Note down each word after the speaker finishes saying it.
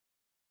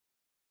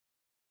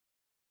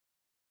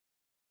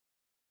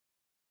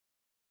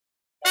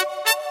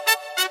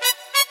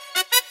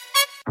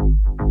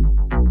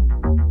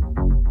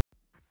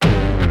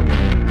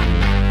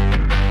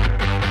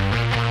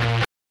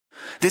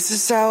This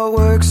is how it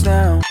works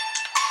now.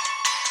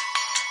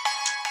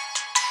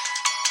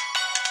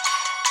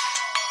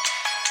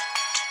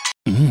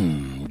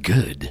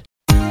 Good.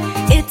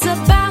 It's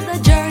about the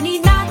journey,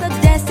 not the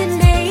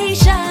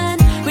destination.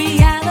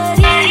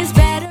 Reality is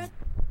better.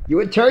 You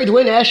with Terry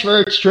Dwayne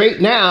Ashford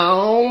straight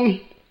now.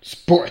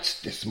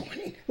 Sports this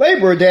morning.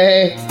 Labor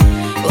Day.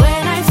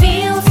 When I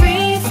feel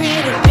free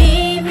to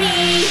be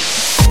me.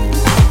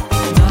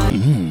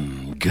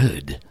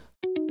 Good.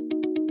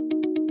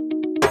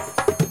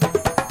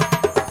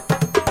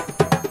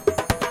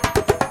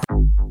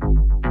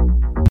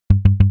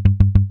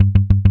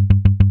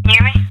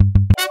 Hear me?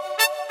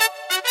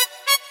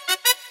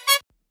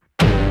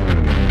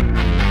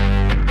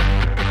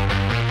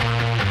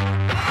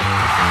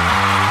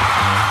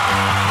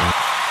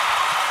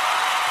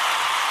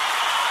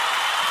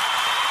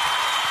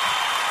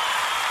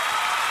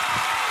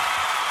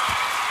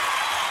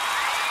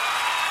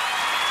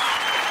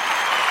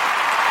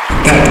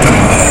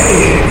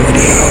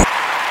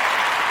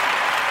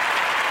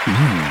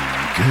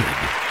 Good.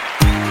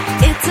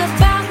 It's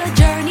about the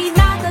journey,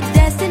 not the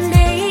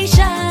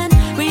destination.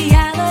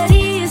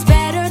 Reality is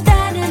better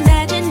than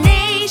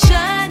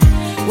imagination.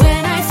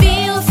 When I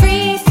feel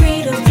free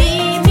to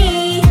be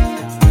me.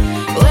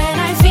 When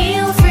I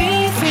feel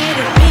free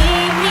to be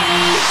me.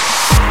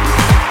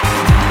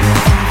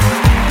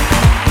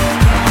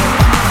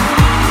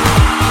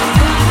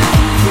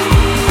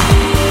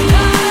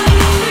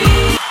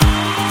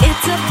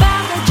 It's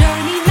about the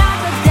journey, not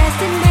the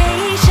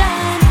destination.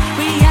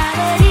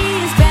 Reality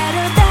is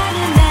better than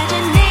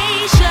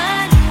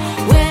imagination.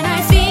 When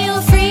I feel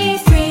free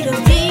to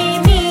be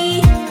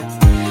me.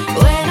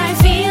 When I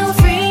feel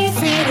free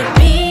to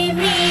be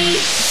me.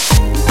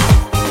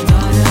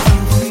 Gotta be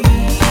free,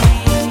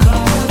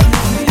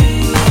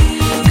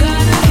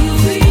 gotta be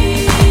free,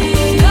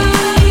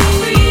 gotta be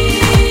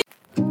free.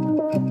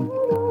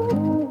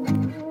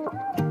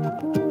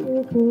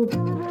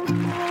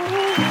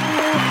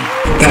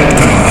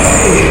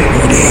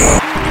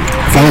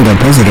 Founder,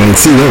 President,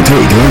 CEO,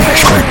 Terry Dwayne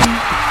Ashford.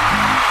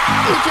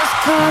 You just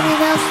caught me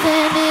now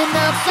standing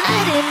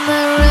outside in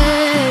the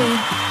rain.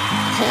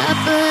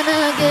 Happen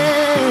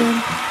again.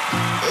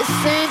 This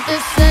ain't the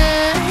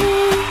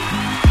same.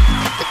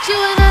 But you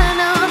and I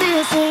know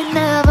this ain't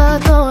never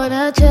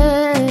gonna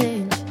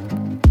change.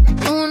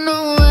 Oh, no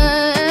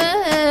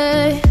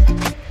way.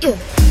 Yeah.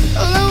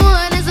 All I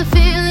want is a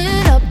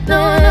feeling up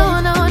there.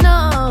 No.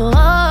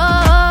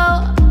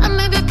 I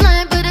may be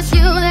blind, but it's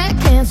you that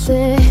can't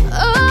say.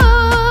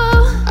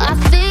 Oh, I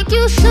think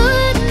you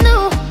should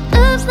know.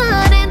 Love's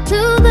not into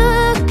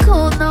the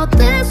cold. No,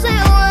 this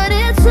ain't what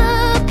it's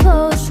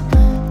supposed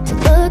to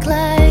look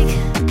like.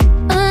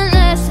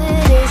 Unless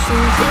it is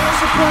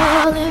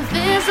invisible,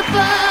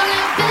 invisible,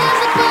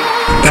 invisible.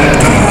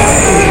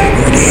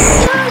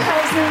 Your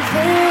love's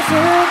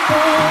invisible.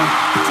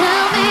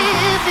 Tell me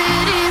if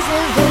it is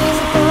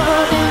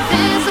invisible,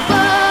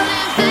 invisible,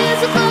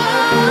 invisible.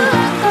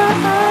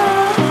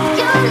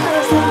 Your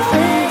love's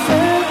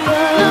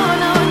invisible.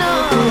 No.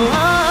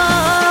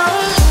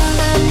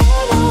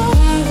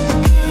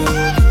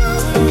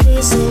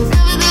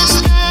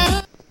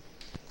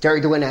 Terry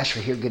Dwayne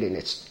Ashford here getting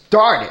it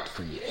started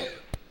for you.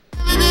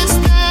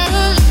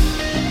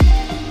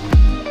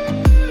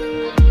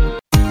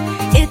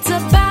 It's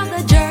about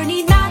the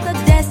journey, not the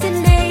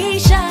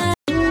destination.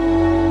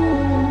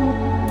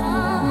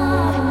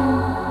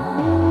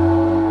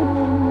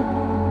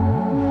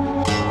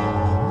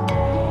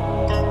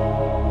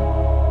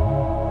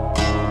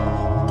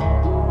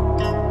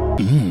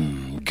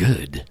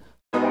 Good.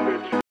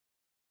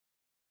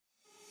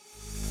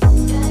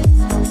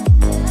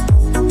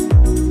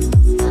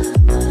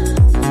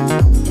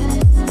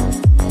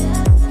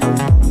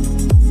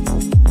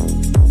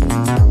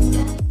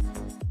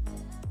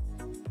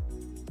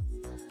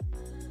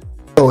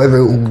 Hello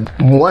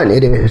everyone,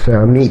 it is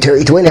me,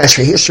 Terry Dwayne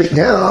Ashford here, Street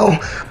Now,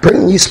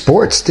 bringing you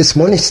sports this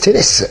morning's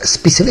tennis,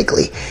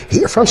 specifically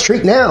here from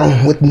Street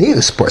Now with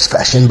new sports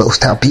fashion, bow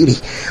style beauty.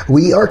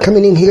 We are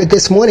coming in here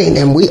this morning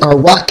and we are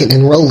rocking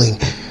and rolling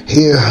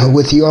here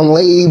with you on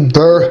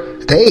Labor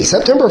Day,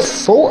 September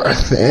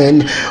 4th,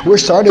 and we're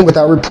starting with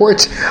our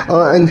reports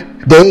on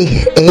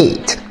Day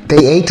 8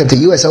 of the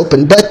U.S.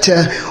 Open, but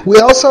we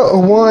also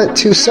want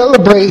to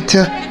celebrate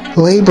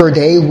Labor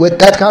Day with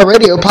That Guy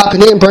Radio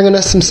popping in, bringing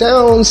us some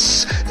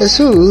sounds that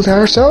soothe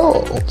our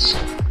souls.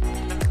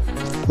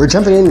 We're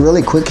jumping in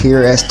really quick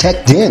here as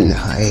TechDen,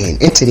 an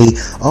entity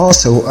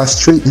also of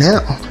Street Now,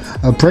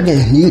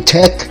 bringing new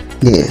tech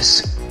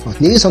news.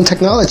 News on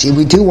technology.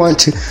 We do want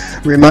to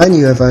remind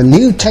you of a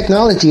new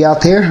technology out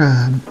there,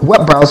 a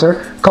web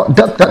browser called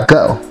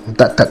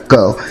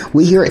DuckDuckGo.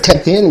 We here at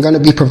TechDen are going to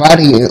be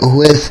providing you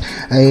with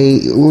a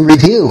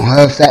review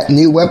of that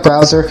new web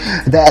browser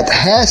that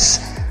has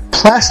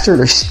plastered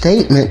a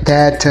statement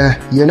that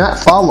you're not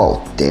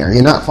followed there.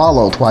 You're not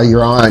followed while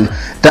you're on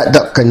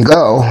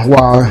DuckDuckGo,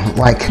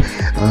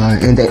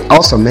 and it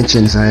also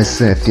mentions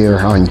as if you're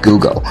on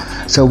Google.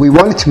 So we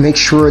wanted to make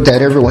sure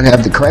that everyone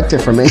had the correct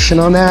information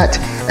on that,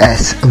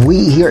 as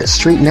we here at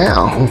Street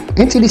Now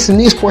introduce some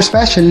new sports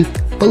fashion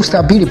Boost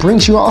Our Beauty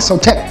brings you also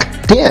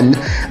Tech Den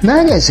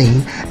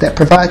magazine that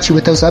provides you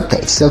with those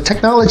updates. So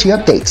technology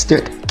updates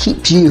that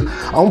keeps you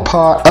on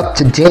par, up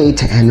to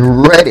date,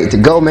 and ready to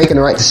go making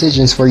the right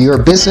decisions for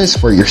your business,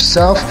 for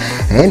yourself,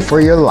 and for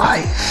your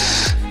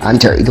life. I'm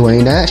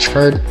Dwayne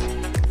Ashford.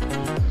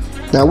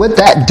 Now with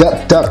that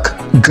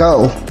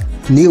DuckDuckGo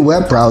new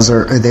web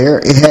browser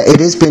there, it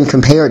has been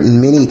compared in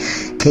many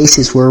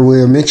cases where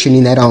we're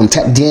mentioning that on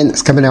Tech Den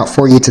that's coming out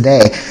for you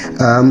today,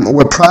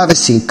 where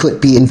privacy could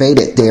be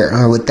invaded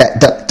there with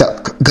that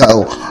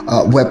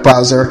DuckDuckGo web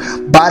browser.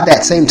 By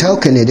that same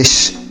token, it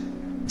is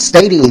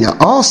stating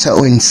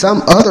also in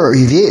some other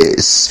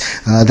reviews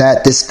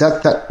that this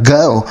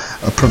DuckDuckGo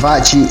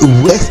provides you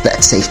with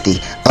that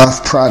safety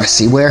of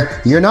privacy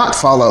where you're not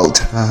followed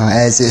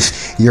as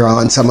if you're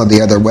on some of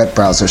the other web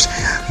browsers.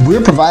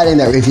 We're providing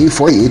that review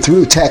for you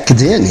through Tech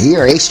Den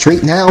here, a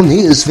Street Now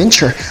News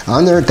venture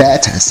under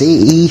that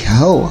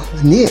CEO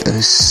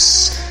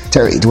News.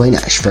 Dwayne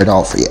Ashford,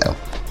 all for you.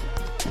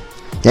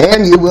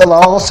 And you will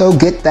also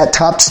get that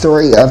top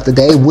story of the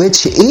day,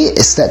 which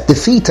is that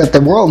defeat of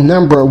the world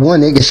number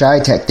one English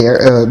Tech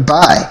there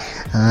by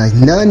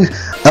none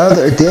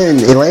other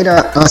than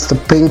Elena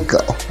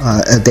Ostapenko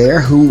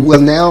there, who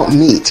will now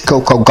meet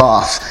Coco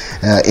Gauff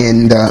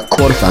in the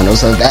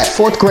quarterfinals of that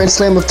fourth Grand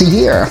Slam of the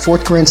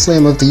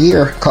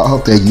year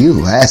called the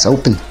U.S.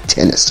 Open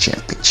Tennis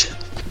Championship.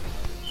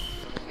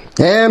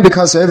 And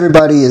because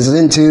everybody is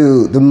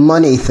into the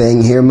money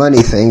thing,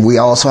 we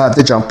also have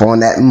to jump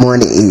on that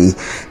money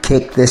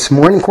kick this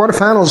morning.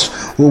 Quarterfinals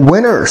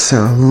winners,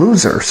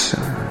 losers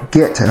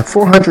get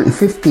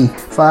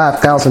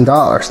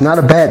 $455,000. Not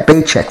a bad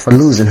paycheck for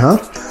losing, huh?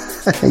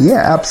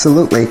 Yeah,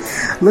 absolutely.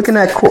 Looking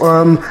at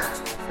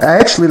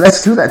actually,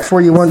 let's do that for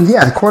you.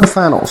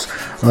 Quarterfinals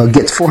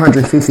gets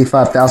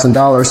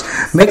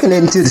 $455,000. Making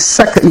it into the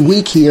second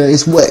week here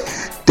is what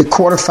the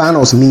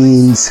quarterfinals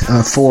means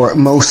for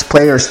most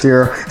players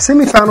there.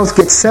 Semifinals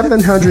get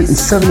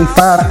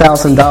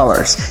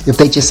 $775,000 if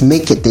they just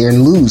make it there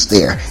and lose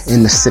there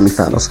in the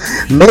semifinals.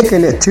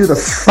 Making it to the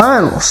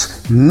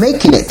finals,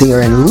 making it there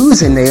and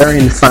losing there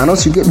in the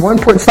finals, you get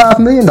 $1.5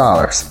 million.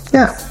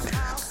 Yeah.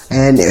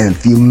 And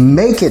if you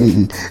make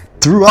it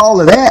through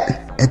all of that,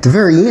 at the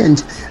very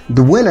end,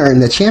 the winner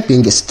and the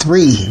champion gets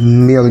 $3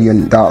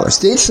 million.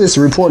 This is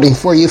reporting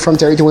for you from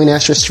Dwayne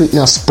Ashford, Street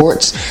Now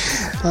Sports.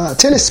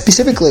 Tennis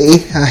specifically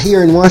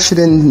here in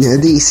Washington,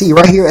 D.C.,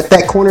 right here at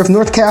that corner of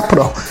North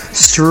Capitol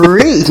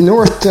Street,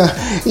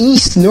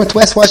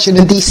 northwest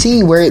Washington,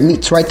 D.C., where it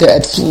meets right there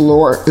at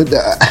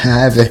Florida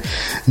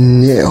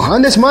Avenue.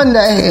 On this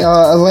Monday,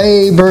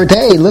 Labor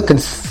Day, looking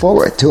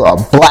forward to a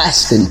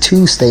blasting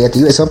Tuesday at the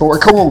U.S. Open, where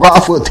Coco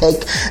Gauff will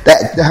take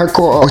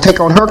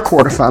on her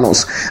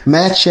quarterfinals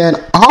match, and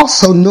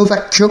also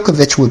Novak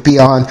Djokovic would be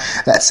on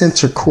that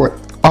center court.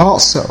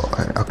 Also,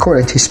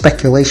 according to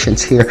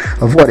speculations here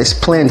of what is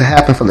planned to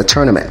happen for the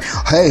tournament.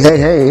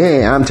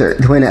 Hey, I'm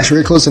Dwayne Ashford.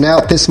 We're closing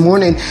out this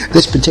morning.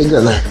 This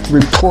particular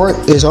report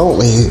is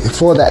only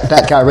for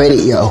that guy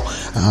radio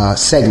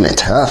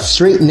segment of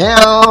Street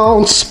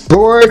Now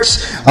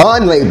Sports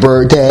on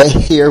Labor Day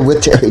here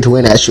with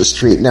Dwayne Ashford,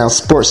 Street Now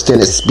Sports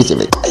Tennis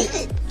specifically.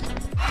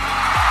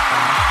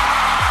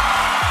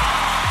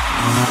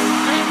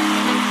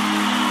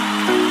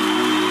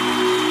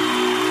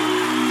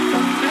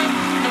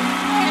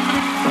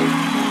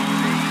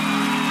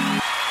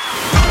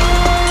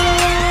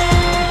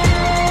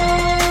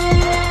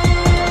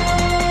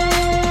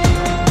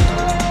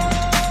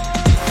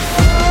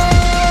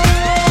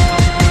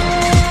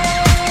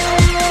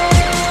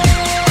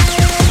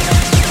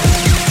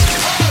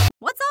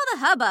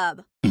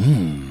 Hubbub.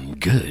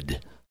 Good.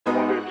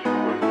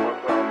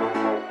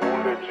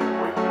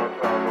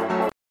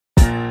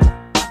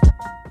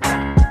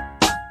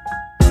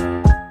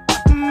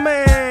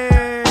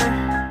 Man,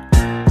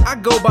 I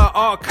go by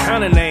all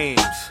kind of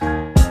names.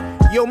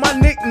 Yo, my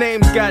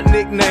nicknames got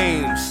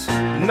nicknames.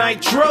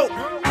 Nitro,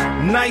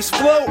 nice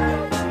flow,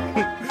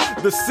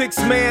 the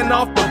sixth man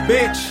off the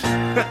bench,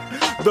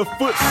 the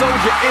foot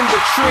soldier in the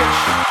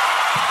trench.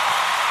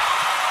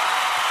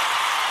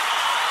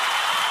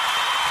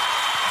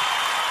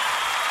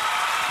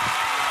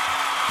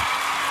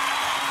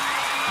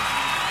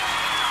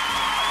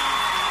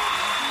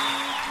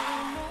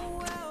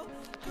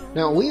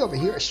 Now, we over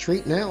here at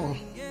Street Now,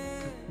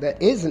 that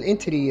is an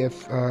entity of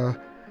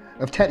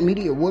Tech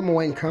Media Woodman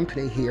Wayne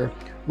Company here.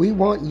 We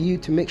want you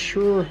to make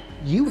sure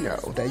you know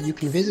that you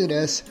can visit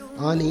us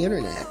on the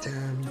internet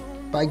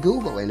by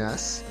Googling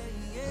us.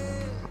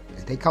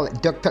 They call it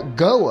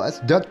DuckDuckGo us.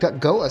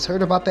 DuckDuckGo us.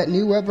 Heard about that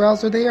new web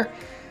browser there?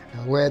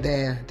 Where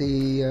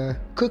the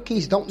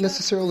cookies don't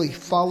necessarily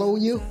follow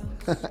you?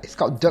 It's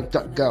called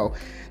DuckDuckGo.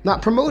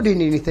 Not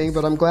promoting anything,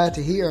 but I'm glad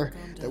to hear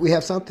that we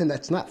have something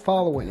that's not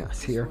following us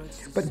here.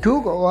 But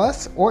Google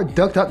us or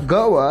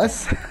DuckDuckGo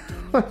us.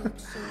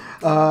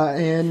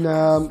 And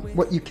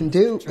what you can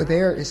do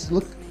there is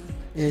look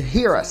and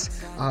hear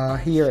us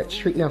here at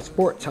Street Now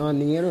Sports on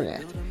the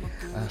internet.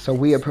 So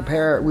we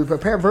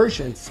prepare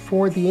versions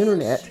for the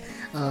internet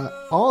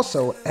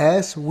Also,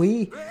 as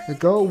we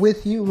go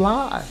with you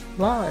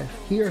live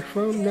here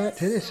from that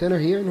tennis center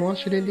here in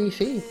Washington,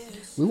 D.C.,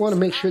 we want to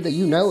make sure that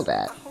you know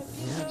that.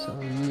 Yeah, so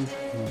you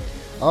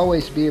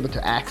always be able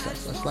to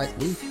access us. Like,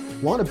 we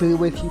want to be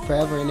with you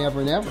forever and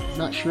ever and ever.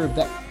 Not sure if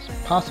that's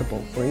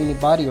possible for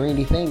anybody or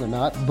anything or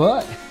not,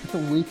 but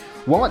we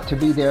want to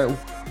be there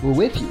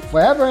with you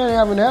forever and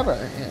ever and ever.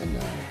 And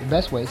the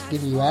best way is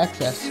giving you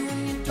access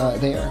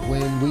there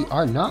when we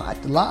are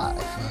not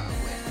live.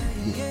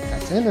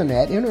 That's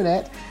internet.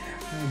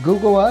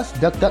 Google us,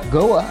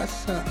 DuckDuckGo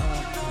us,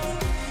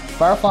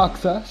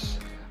 Firefox us,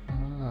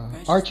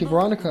 Archie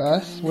Veronica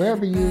us,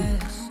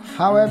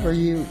 however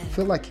you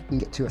feel like you can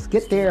get to us.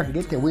 Get there.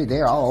 We're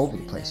there all over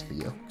the place for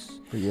you.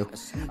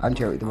 I'm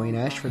Dwayne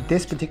Ashford.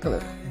 This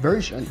particular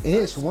version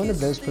is one of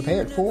those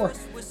prepared for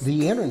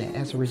the internet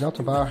as a result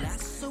of our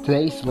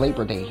today's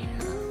Labor Day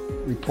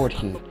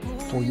reporting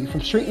for you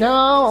from Street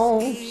Now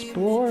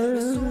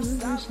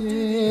Sports.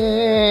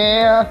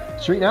 Yeah,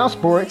 Street Now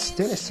Sports,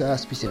 tennis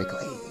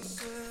specifically.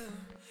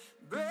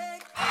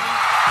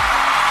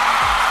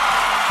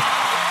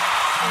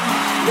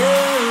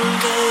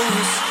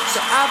 So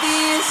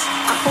obvious,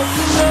 I hope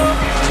you know,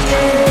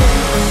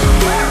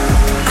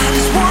 I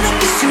just wanna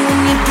kiss you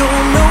when you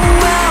don't know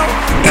how.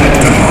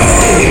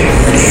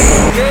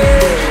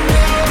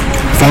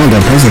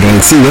 Founder, President,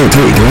 and CEO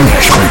Dwayne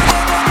Ashford.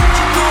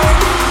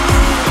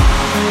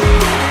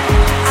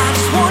 I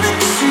just wanna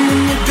kiss you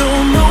when you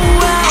don't know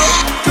how.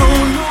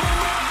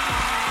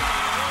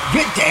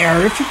 Get there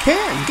if you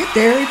can. Get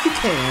there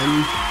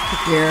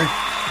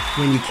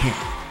when you can.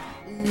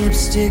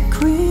 Lipstick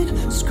green,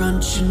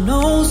 scrunch your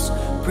nose,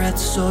 breath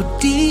so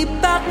deep,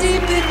 how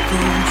deep it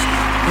goes.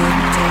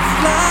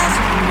 Butterflies,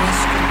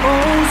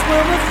 Eskimos,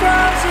 when we're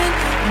frozen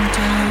and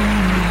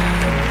dying.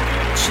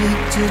 Cheek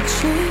to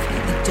cheek,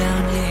 let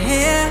down your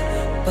hair,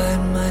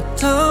 bite my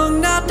tongue,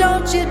 now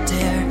don't you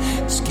dare.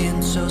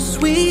 Skin so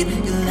sweet,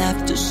 you'll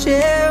have to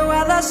share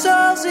while our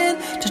souls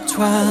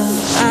intertwine.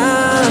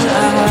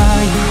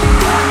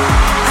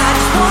 I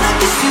just wanna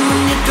kiss you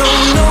when you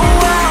don't know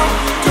how,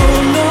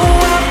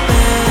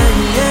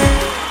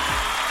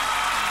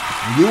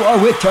 You are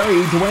with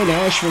Dwayne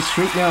Ashford,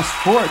 Street Now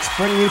Sports,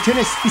 bringing you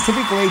tennis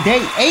specifically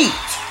day 8.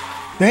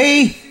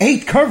 Day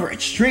 8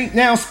 coverage, Street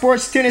Now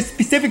Sports tennis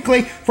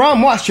specifically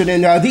from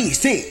Washington,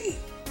 D.C.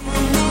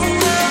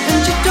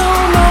 and you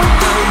don't know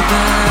how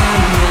bad.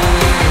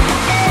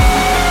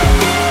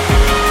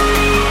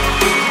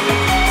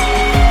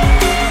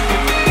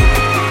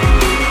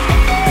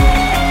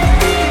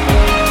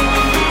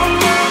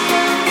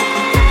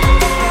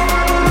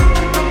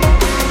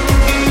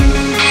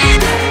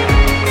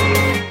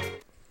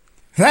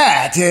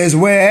 That is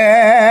where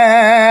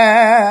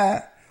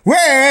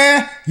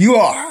you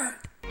are.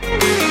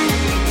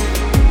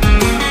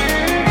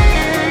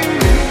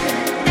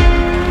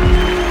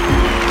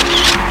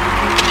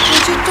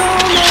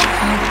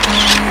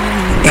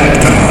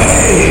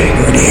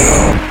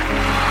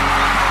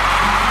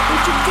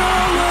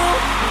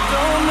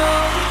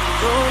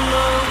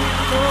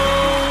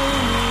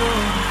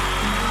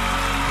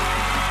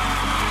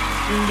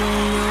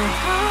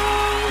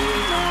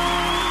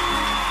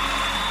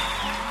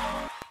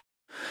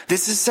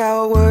 This is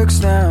how it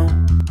works now.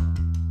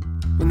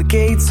 When the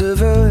gates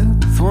of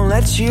earth won't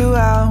let you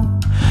out,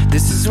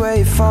 this is where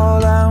you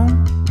fall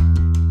down.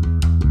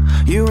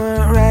 You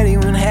weren't ready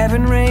when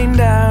heaven rained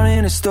down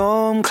in a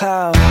storm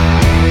cloud.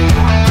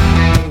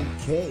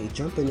 Okay,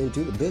 jumping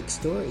into the big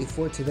story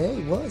for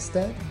today was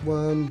that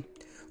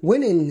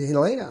winning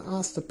Elena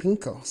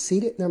Ostapenko,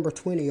 seeded number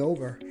 20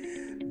 over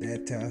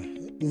that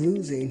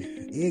losing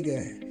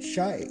Iga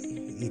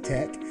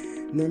Swiatek,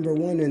 number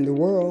 1 in the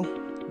world.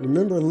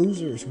 Remember,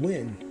 losers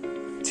win,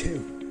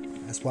 too.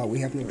 That's why we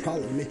have no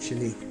problem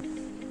mentioning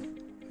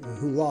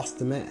who lost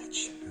the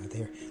match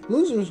there.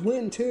 Losers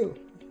win, too.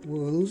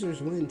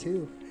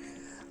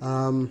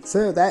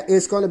 So that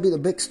is going to be the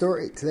big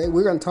story today.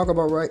 We're going to talk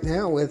about right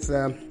now with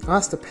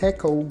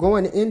Ostapenko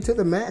going into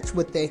the match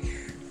with a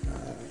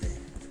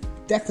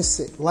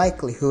deficit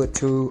likelihood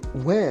to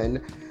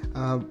win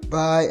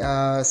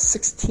by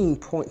 16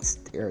 points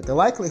there. The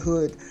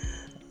likelihood,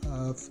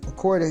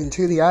 according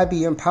to the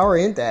IBM Power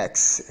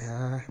Index,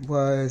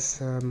 was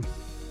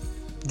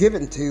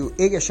given to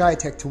Iga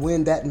Swiatek to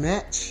win that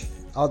match,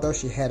 although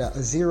she had a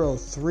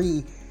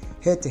 0-3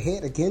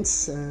 head-to-head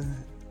against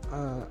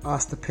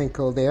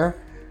Ostapenko there.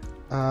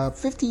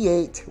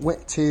 58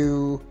 went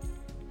to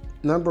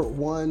number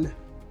 1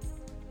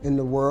 in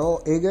the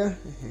world, Iga,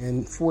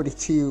 and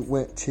 42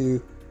 went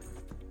to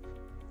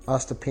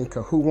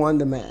Ostapenko, who won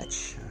the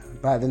match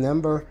by the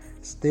number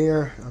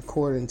there,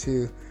 according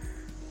to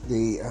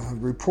the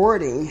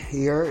reporting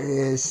here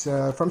is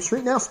from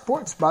Street Now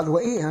Sports, by the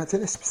way,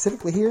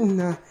 specifically here in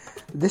the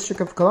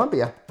District of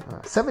Columbia.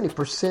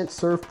 70%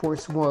 serve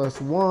points was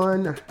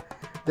won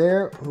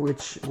there,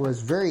 which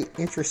was very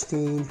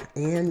interesting,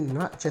 and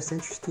not just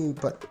interesting,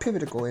 but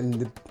pivotal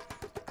in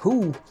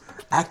who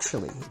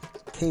actually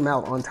came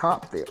out on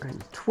top there. And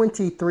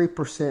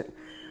 23%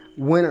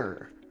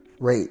 winner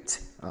rate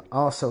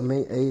also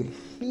made a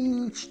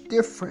huge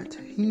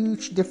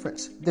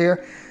difference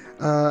there.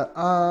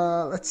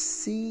 Let's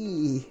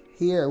see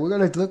here. We're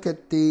going to look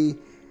at the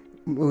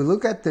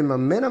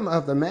momentum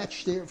of the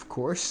match there. Of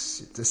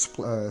course, the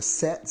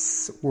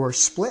sets were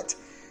split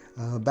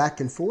back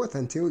and forth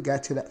until we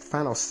got to that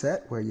final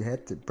set where you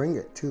had to bring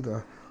it to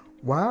the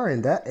wire,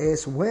 and that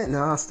is when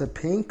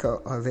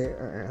Ostapenko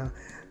there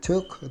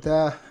took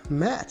the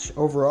match.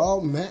 Overall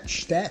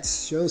match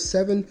stats show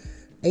 7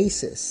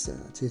 aces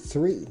to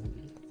 3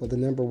 for the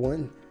number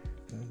one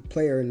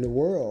player in the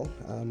world.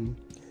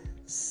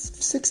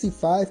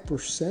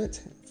 65%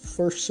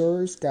 first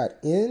serves got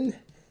in,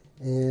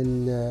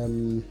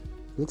 and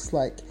looks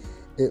like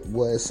it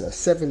was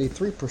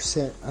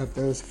 73% of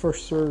those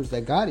first serves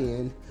that got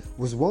in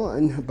was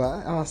won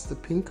by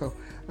Ostapenko,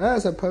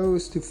 as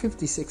opposed to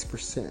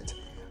 56%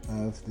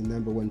 of the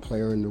number one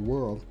player in the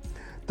world.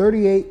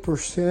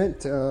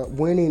 38%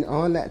 winning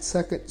on that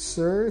second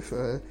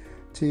serve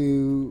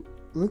to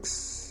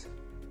looks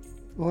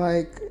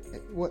like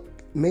what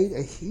made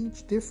a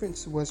huge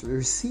difference was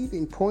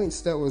receiving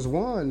points that was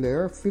won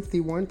there.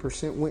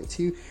 51% went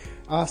to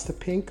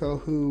Ostapenko,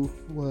 who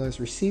was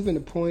receiving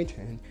the point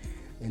and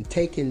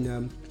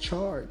taking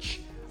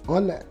charge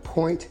on that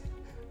point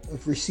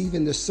of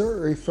receiving the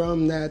serve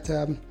from that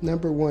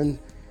number one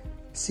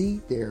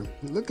seed there.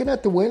 Looking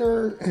at the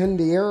winner and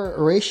the error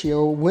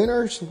ratio,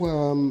 winners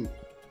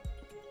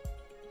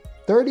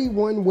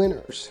 31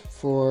 winners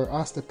for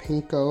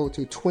Ostapenko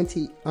to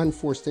 20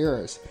 unforced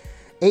errors.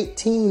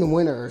 18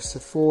 winners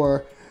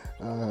for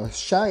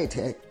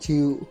Swiatek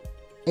to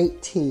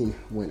 18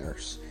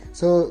 winners.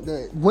 So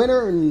the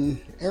winner and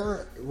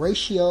error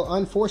ratio,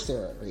 unforced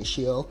error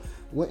ratio,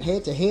 went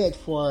head to head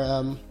for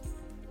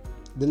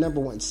the number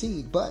one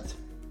seed. But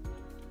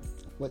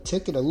what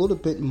took it a little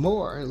bit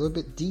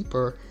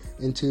deeper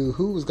into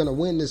who was going to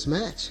win this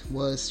match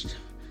was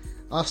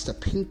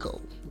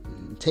Ostapenko,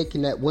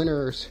 taking that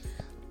winners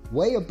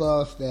way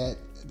above that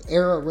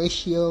error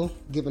ratio,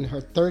 giving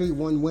her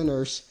 31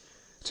 winners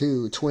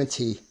to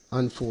 20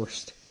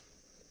 unforced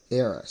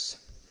errors.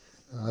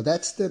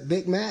 That's the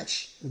big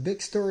match, the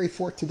big story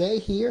for today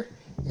here.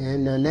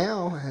 And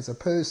now, as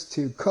opposed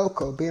to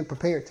Coco being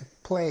prepared to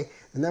play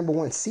the number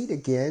one seed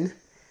again,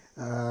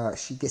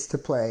 she gets to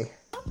play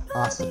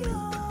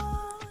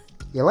Ostapenko.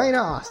 Elena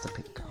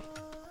Ostapenko.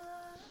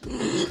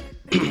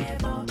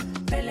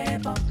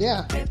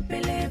 Yeah.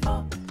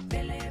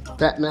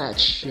 That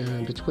match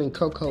between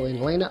Coco and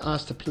Elena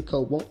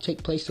Ostapenko won't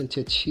take place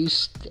until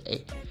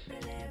Tuesday,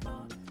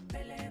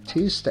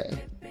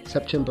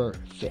 September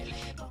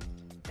 5th.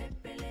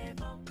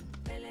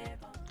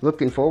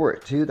 Looking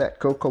forward to that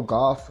Coco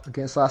Gauff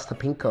against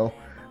Ostapenko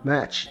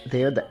match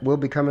there that will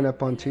be coming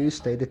up on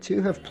Tuesday. The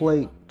two have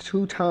played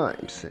 2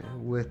 times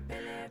with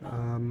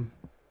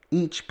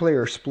each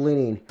player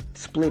splitting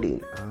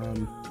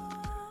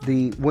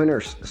the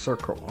winner's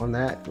circle on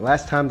that.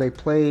 Last time they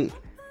played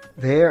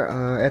there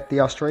at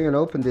the Australian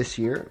Open this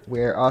year,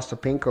 where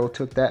Ostapenko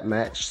took that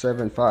match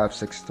 7-5,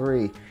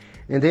 6-3.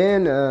 And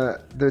then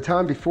the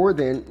time before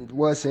then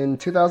was in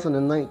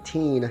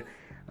 2019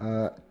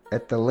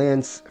 at the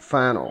Linz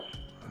final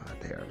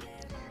there.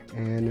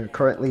 And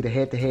currently the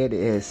head-to-head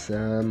is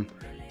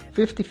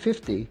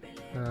 50-50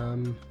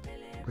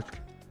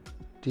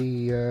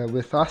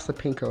 with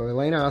Ostapenko,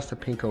 Elena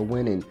Ostapenko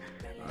winning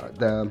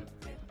the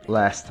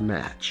last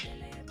match.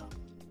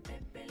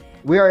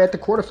 We are at the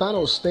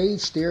quarterfinals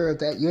stage there of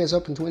that U.S.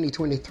 Open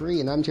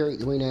 2023, and I'm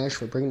Dwayne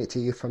Ashford, bringing it to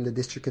you from the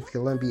District of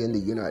Columbia in the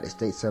United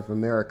States of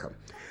America.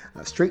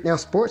 Street Now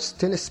Sports,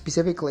 tennis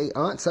specifically,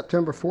 on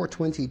September 4,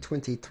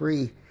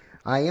 2023.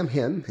 I am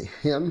him,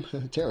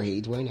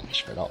 Terry Dwayne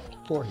Ashford, all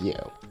for you.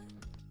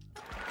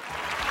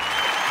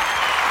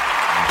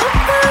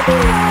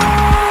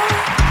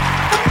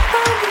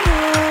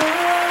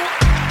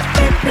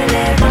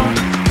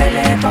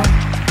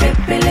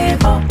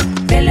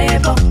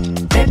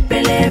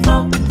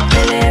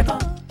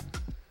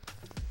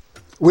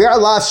 We are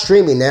live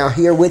streaming now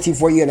here with you,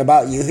 for you, and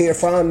about you, here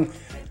from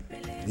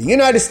the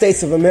United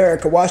States of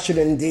America,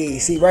 Washington,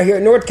 D.C., right here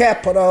at North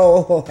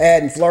Capitol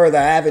and Florida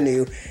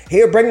Avenue,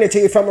 here bringing it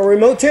to you from a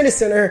remote tennis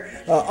center,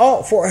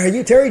 all for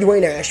you, Terry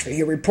Dwayne Ashford,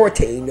 here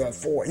reporting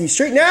for you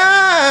Street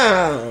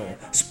Now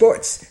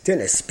Sports,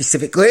 tennis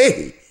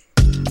specifically.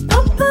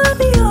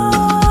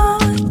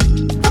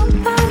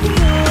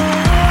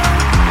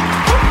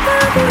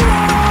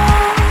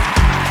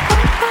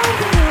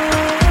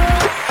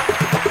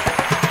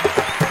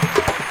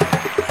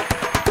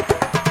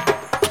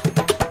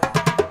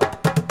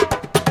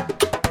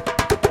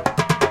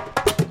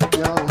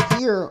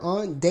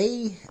 On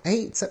day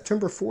 8,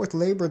 September 4th,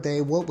 Labor Day,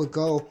 what would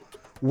go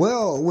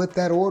well with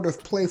that order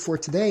of play for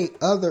today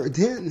other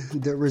than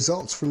the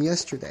results from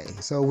yesterday?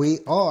 So we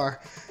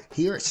are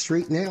here at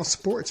Street Now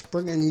Sports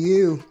bringing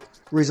you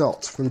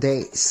results from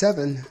day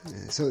 7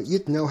 so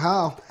you'd know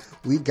how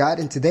we got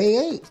into day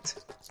 8.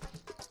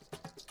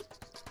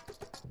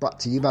 Brought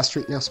to you by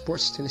Street Now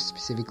Sports, tennis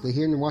specifically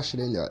here in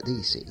Washington,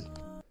 D.C.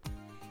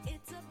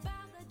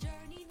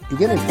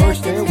 Beginning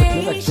first there with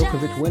Novak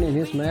Djokovic winning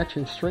his match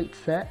in straight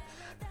sets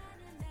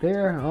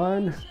there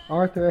on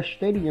Arthur Ashe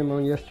Stadium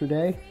on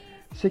yesterday.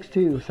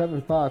 6-2,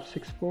 7-5,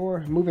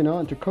 6-4. Moving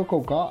on to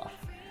Coco Gauff,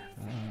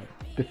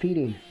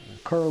 defeating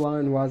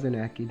Caroline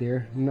Wozniacki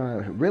there.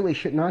 No, really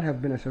should not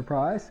have been a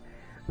surprise,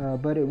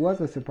 but it was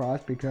a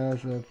surprise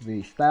because of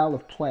the style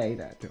of play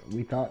that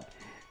we thought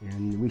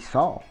and we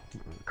saw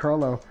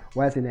Carlo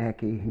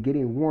Wozniacki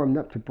getting warmed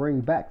up to bring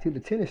back to the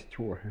tennis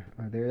tour.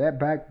 There, that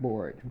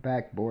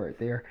backboard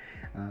there.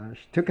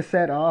 She took a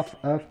set off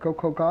of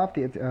Coco Gauff,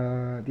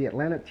 the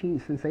Atlanta teen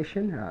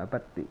sensation,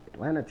 but the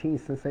Atlanta teen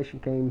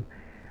sensation came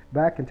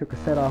back and took a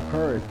set off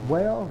her as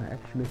well.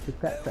 Actually took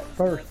that set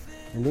first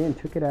and then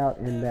took it out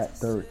in that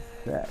third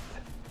set.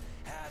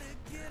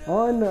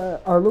 On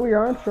Louis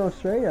Armstrong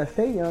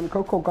Stadium,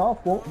 Coco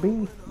Gauff won't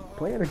be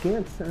playing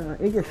against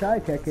Iga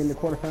Swiatek in the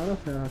quarterfinals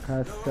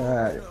because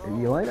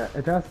Jelena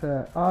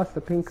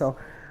Ostapenko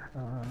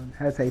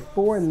has a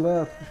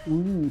 4-love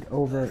lead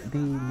over the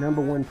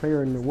number one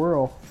player in the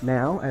world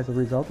now as a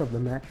result of the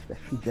match that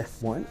she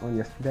just won on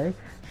yesterday.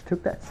 She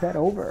took that set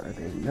over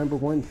the number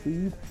one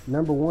seed,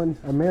 number one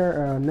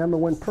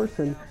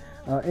person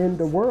in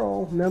the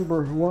world,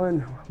 number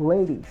one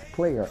ladies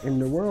player in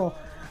the world,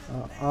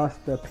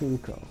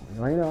 Ostapenko.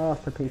 Jelena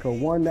Ostapenko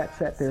won that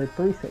set there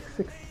 3-6,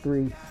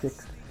 6-3,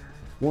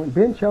 6-1.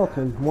 Ben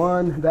Shelton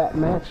won that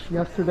match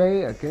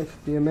yesterday against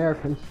the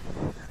Americans,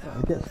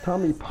 against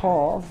Tommy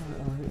Paul,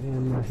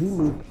 and he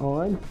moved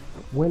on,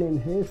 winning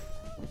his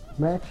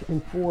match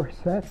in 4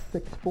 sets,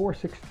 6-4,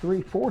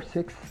 6-3,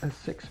 4-6,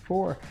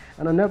 6-4.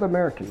 And another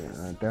American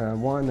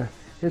won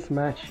his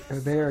match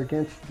there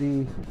against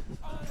the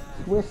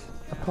Swiss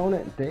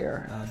opponent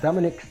there.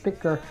 Dominic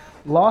Sticker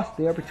lost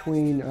there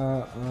between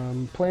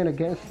playing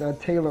against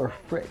Taylor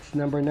Fritz,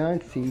 number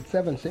 9 seed,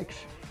 7-6,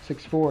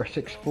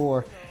 6-4,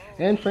 6-4.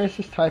 And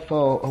Francis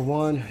Tiafoe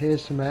won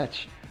his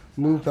match,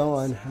 moved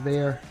on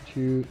there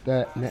to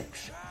that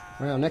next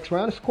round. Next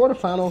round is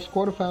quarterfinals.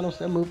 Quarterfinals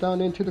that moved on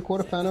into the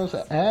quarterfinals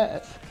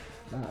as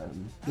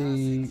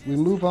we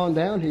move on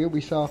down here.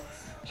 We saw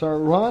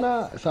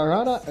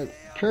Sarana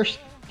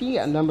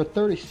Kirstia, number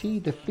 30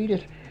 seed,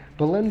 defeated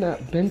Belinda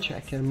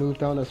Bencic and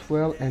moved on as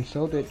well, and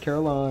so did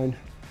Caroline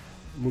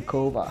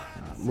Mukova,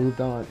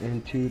 moved on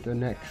into the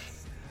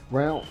next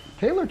round.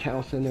 Taylor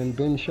Townsend and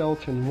Ben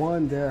Shelton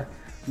won their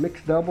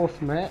mixed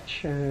doubles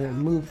match and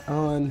moved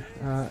on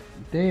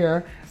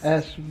there,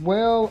 as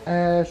well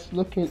as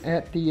looking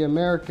at the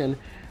American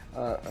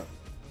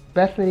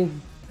Bethany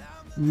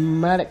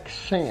Maddox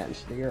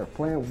Sands. They are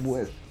playing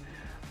with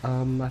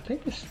I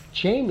think it's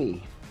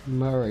Jamie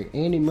Murray,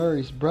 Andy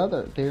Murray's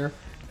brother there.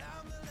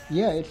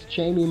 Yeah, it's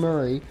Jamie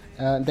Murray.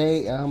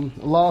 They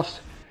lost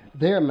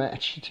their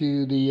match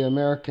to the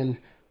American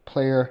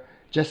player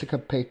Jessica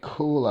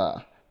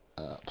Pegula,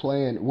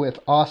 playing with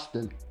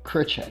Austin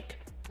Krzyzek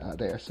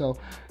there. So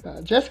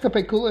Jessica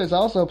Pegula is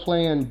also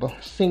playing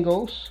both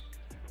singles,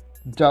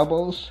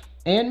 doubles,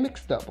 and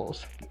mixed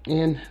doubles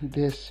in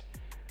this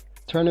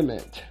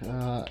tournament.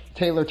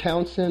 Taylor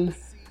Townsend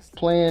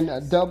playing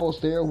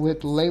doubles there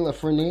with Leylah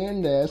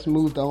Fernandez,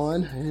 moved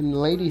on in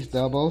ladies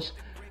doubles,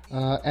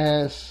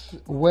 as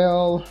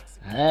well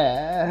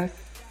as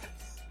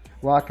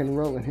rock and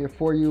rolling here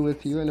for you,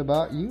 with you, and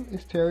about you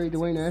is Terry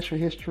Dwayne Ashford,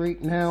 here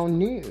Street Now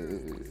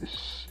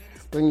News,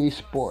 bringing you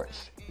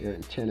sports here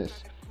in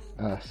tennis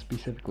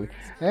specifically,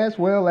 as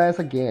well as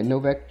again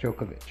Novak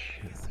Djokovic,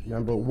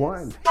 number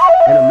one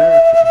in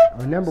America,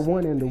 or number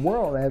one in the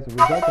world, as a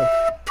result of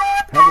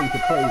having to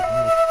play,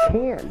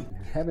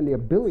 having the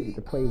ability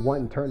to play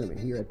one tournament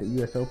here at the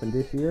U.S. Open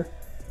this year.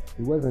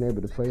 He wasn't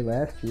able to play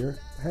last year.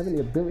 Having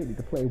the ability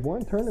to play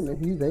one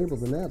tournament, he's able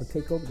to now to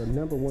take over the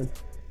number one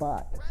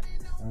spot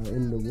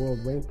in the world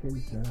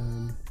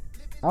rankings,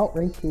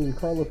 outranking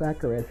Carlos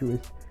Alcaraz,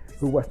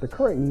 who was the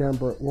current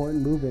number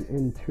one, moving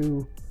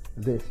into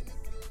this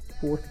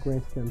fourth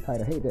Grand Slam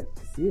title. Hey, that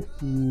is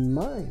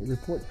my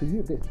report for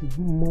you this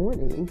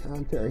morning.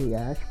 I'm Terry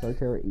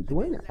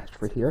Dwayne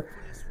Ashford here,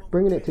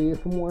 bringing it to you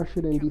from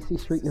Washington, D.C.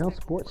 Street Now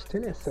Sports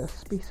Tennis,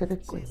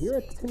 specifically here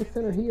at the Tennis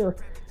Center here,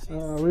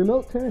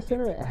 remote tennis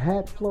center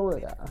at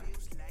Florida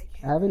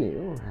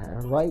Avenue,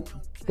 right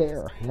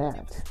there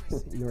at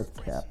North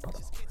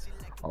Capitol.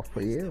 All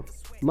for you.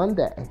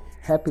 Monday,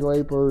 happy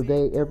Labor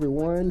Day,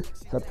 everyone.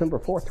 September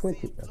 4th,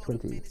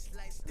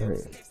 2023.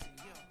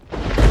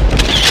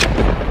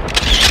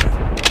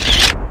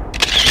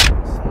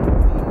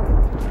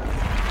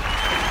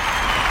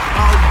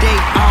 All day,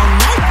 all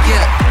night,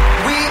 yeah.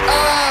 We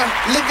are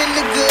living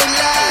the good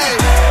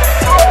life.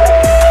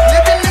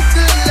 Living the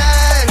good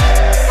life.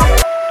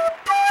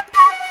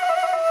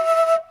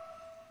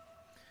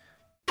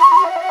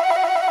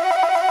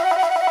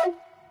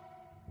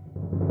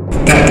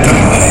 That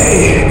guy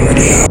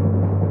radio.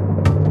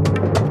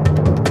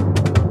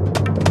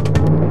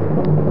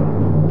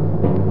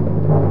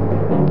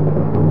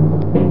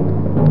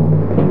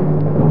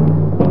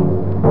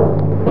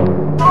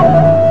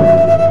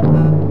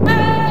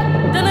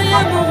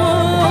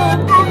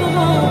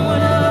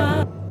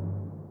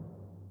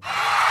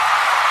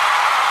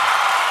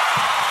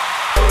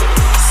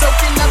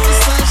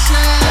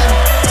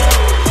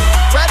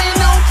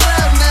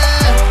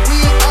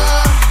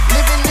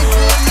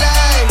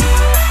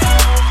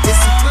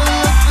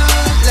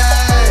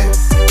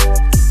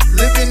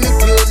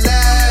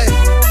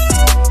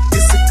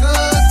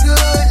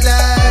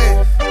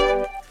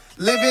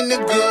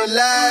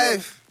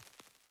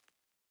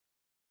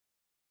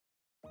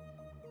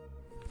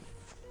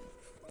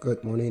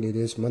 Good morning. It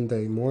is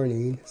Monday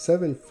morning,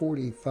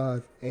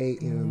 7:45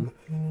 a.m.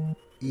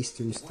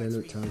 Eastern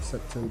Standard Time,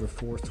 September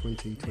 4th,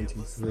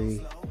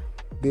 2023.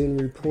 Being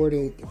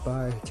reported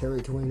by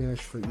Dwayne,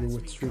 Ashford. You're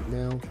with Street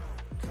Now.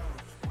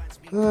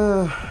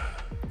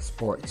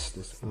 Sports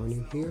this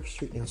morning here.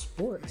 Street Now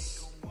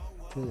Sports.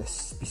 Tennis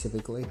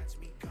specifically.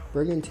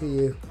 Bringing to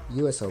you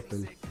U.S.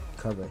 Open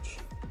coverage.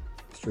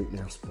 Street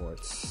Now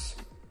Sports.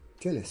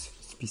 Tennis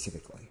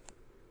specifically.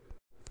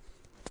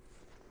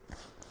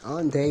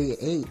 On day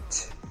 8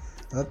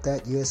 of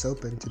that U.S.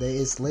 Open, today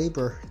is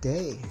Labor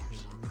Day.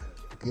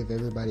 Give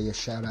everybody a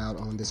shout out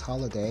on this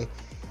holiday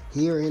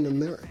here in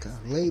America.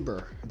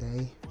 Labor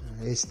Day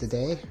is the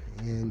day,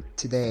 and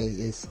today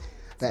is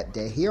that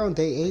day. Here on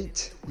day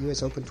 8,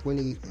 U.S. Open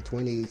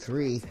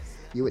 2023,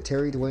 you with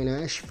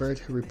Dwayne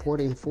Ashford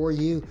reporting for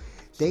you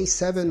day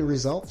 7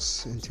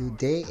 results into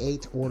day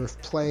 8 order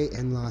of play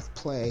and live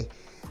play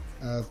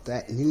of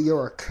that New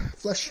York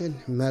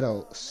Flushing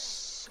Meadows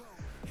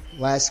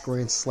last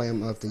Grand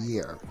Slam of the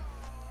year.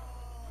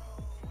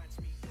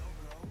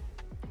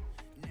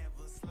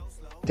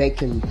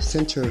 Taking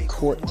center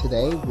court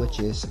today, which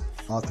is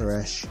Arthur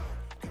Ashe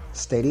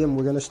Stadium.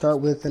 We're going to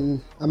start with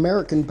an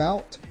American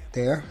bout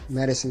there.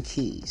 Madison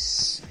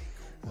Keys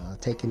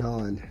taking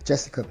on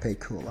Jessica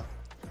Pegula.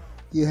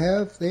 You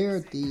have there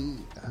the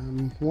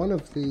one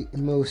of the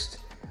most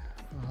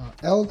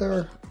not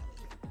elder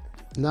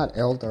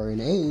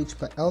in age,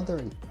 but elder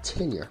in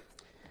tenure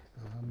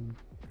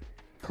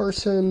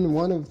person,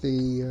 one of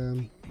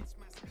the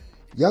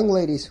young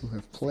ladies who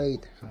have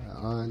played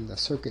on the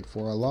circuit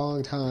for a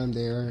long time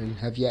there and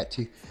have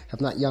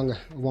not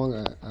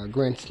won a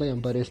Grand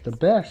Slam, but is the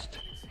best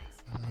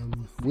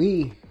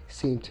we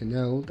seem to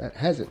know that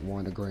hasn't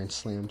won a Grand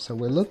Slam. So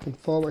we're looking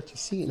forward to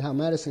seeing how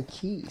Madison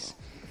Keys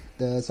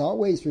does,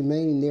 always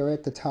remaining there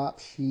at the top.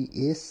 She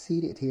is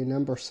seated here,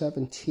 number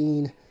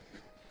 17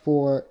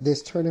 for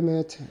this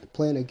tournament,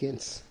 playing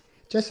against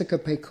Jessica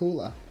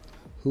Pegula,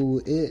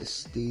 who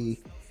is the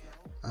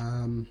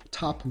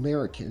top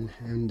American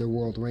in the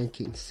world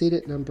ranking,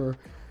 seated number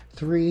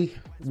 3,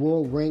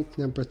 world ranked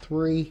number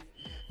 3,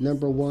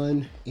 number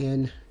 1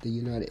 in the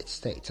United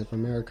States of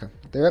America.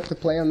 They're up to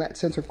play on that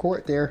center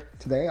court there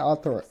today,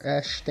 Arthur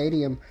Ashe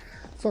Stadium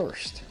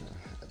first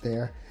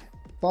there.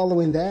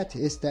 Following that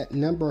is that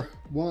number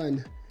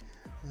 1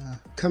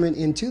 coming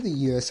into the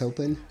U.S.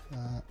 Open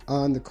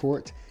on the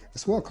court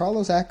as well.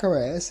 Carlos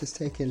Alcaraz is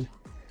taking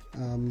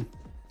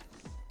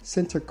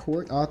center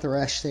court, Arthur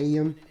Ashe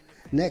Stadium.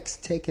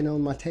 Next, taking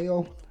on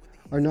Matteo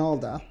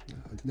Arnaldo,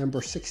 number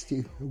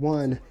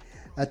 61,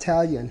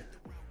 Italian,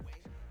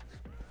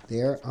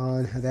 there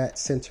on that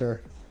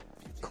center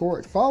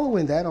court.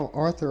 Following that, on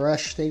Arthur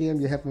Ashe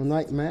Stadium, you have a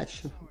night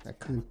match that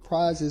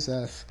comprises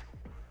of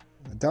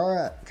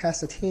Dara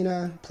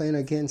Kasatkina playing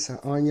against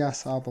Anya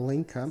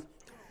Sabalenka.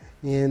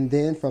 And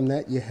then from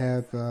that, you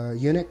have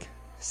Yannick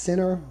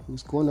Sinner,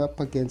 who's going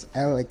up against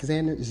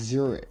Alexander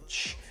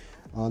Zurich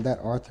on that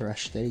Arthur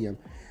Ashe Stadium.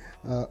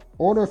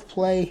 Order of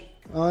play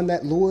on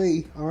that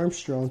Louis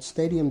Armstrong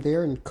Stadium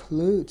there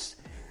includes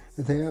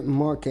there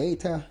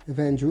Marketa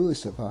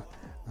Vandrousova,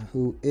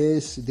 who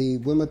is the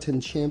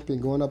Wimbledon champion,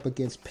 going up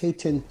against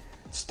Peyton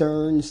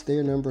Stearns,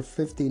 their number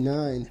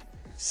 59,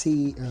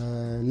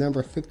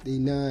 number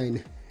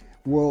 59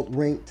 world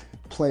ranked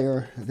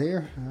player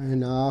there.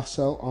 And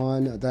also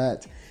on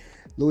that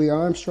Louis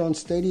Armstrong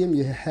Stadium,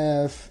 you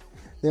have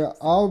there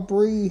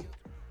Aubrey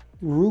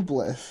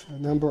Rublev,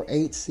 number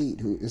 8 seed,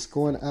 who is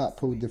going up,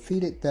 who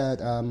defeated that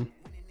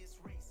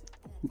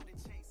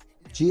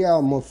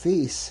Gial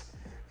Monfils.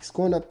 He's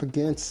going up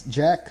against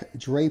Jack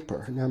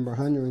Draper, number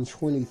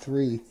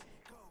 123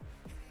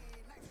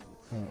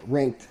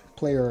 ranked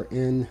player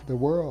in the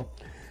world.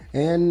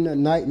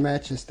 And night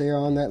matches there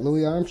on that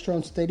Louis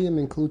Armstrong Stadium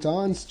includes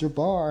Ons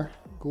Jabbar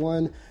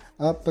going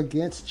up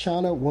against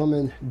China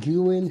woman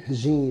Guan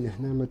Jin,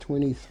 number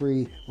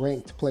 23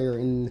 ranked player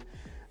in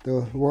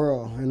the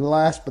world. And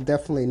last but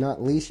definitely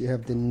not least, you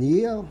have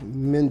Daniil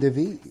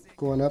Medvedev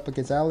going up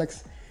against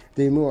Alex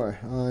Demur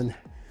on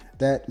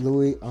that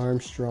Louis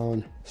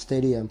Armstrong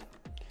Stadium.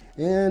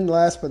 And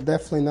last but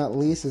definitely not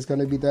least is going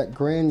to be that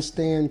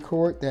grandstand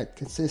court that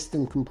consists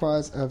and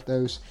comprised of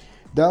those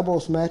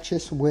doubles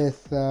matches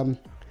with the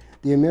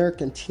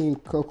American team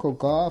Coco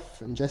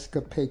Gauff and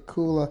Jessica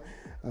Pegula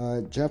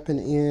jumping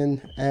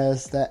in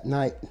as that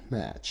night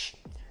match.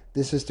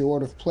 This is the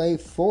order of play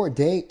for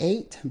day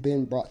 8,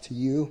 being brought to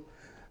you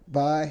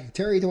by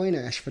Dwayne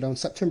Ashford on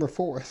September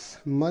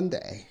 4th,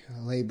 Monday,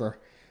 Labor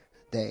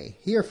Day,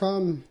 here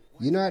from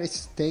United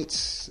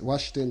States,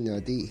 Washington,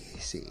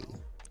 D.C.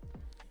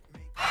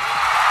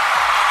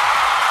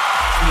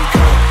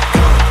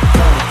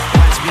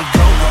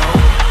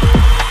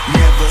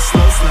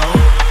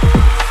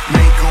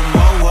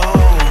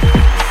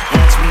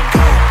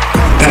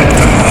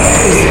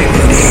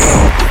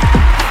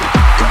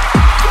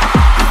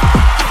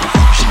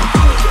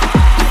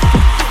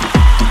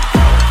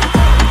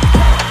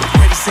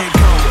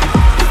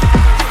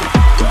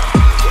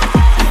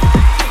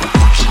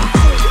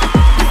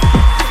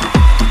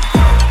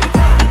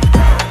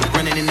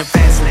 Running in the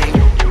fast lane.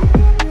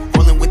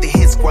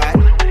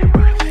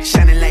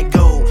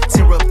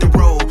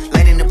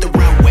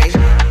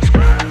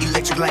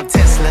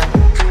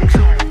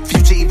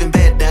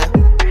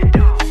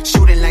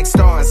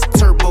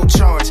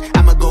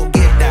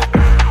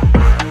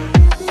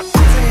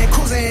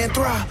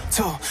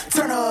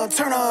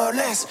 turn up,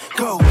 let's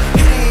go.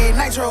 Hit it,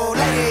 nitro,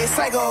 like it,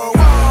 psycho.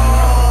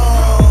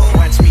 Whoa,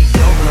 watch me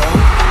go, bro.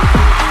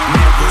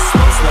 Never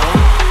slow.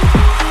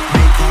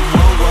 Make 'em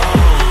whoa, whoa.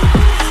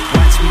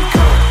 Watch me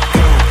go.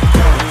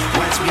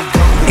 Watch me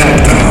go. That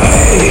guy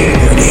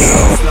radio.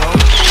 Slow.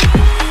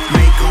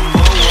 Make 'em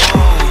whoa.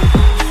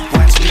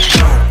 Watch me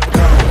go.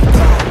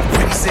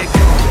 Ready, set, go.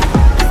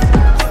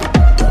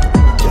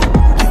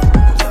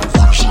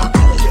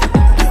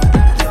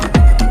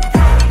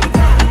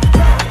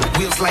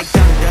 Wheels like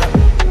thunder,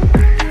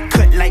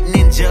 cut like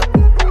ninja.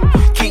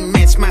 Can't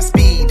match my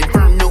speed,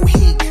 burn no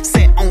heat,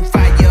 set on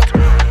fire.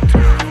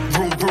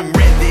 Vroom,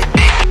 rev it.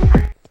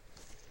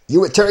 You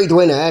with Terry,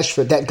 Dwayne,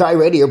 Ashford, That Guy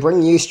Radio,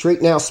 bringing you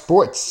Straight Now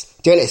Sports.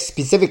 Dennis,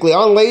 specifically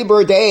on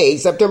Labor Day,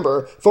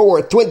 September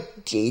 4th,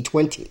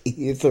 2023.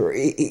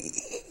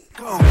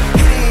 Go,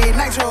 hit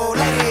nitro,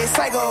 like it,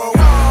 psycho.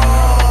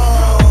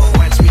 Whoa,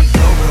 watch me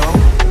go.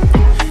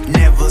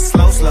 Never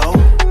slow.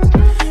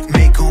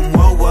 Make 'em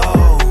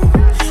whoa.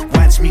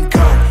 Watch me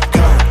go.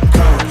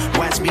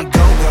 Watch me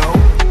go.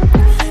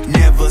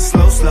 Never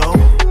slow.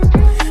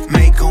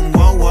 Make 'em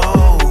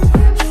whoa.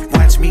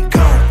 Watch me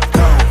go.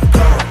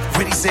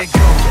 Ready, set, go.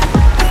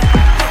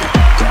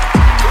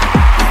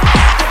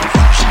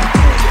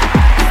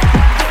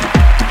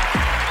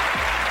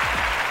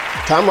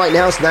 Time right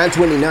now is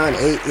 9:29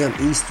 a.m.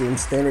 Eastern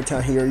Standard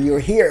Time. You're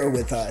here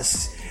with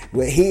us.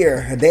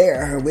 We're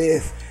there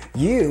with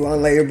you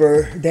on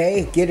Labor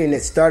Day, getting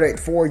it started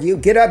for you.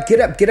 Get up, get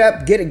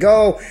it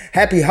go.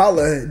 Happy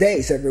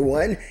holidays,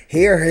 everyone.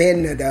 Here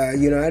in the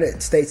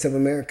United States of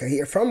America,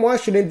 here from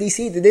Washington,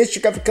 D.C., the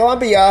District of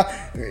Columbia,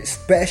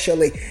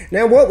 especially.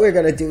 Now, what we're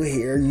going to do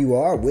here, you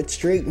are with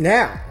Straight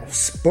Now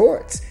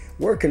Sports,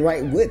 working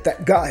right with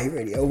That Guy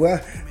Radio.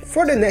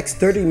 For the next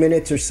 30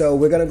 minutes or so,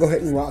 we're going to go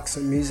ahead and rock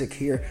some music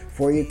here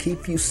for you,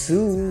 keep you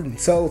soothed,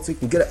 so you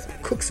can get up,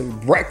 cook some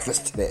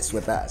breakfast to this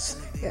with us.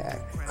 Yeah,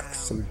 cook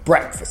some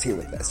breakfast here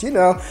with us.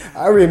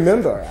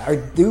 I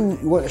do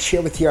want to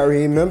share with you, I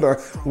remember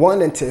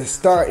wanting to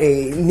start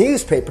a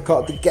newspaper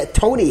called The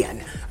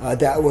Gatonian.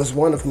 That was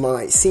one of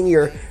my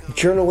senior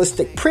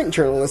print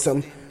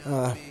journalism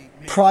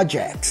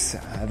projects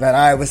that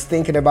I was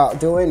thinking about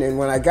doing, and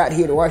when I got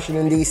here to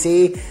Washington,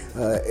 D.C.,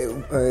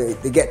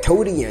 the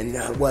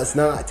Gatonian was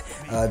not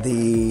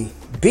the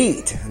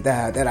beat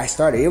that I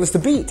started. It was the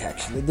beat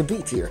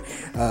here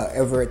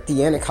over at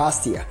the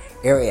Anacostia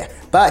area.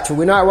 But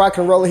we're not rock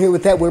and rolling here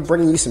with that. We're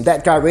bringing you some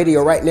That Guy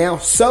Radio right now,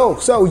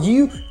 so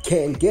you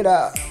can get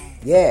up,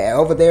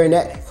 over there in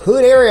that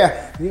hood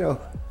area,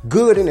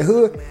 good in the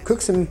hood, cook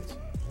some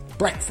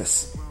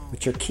breakfast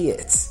with your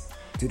kids.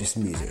 Do this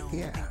music,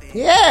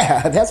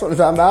 yeah, that's what I'm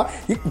talking about.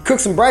 You can cook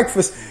some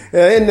breakfast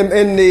in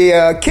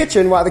the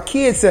kitchen while the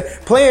kids are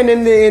playing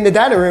in the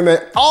dining room,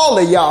 and all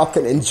of y'all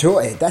can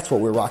enjoy it. That's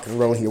what we're rocking and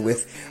rolling here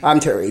with. I'm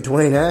Terry,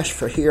 Dwayne,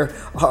 Ashford here,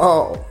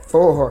 all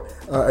for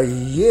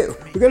you.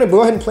 We're gonna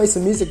go ahead and play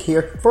some music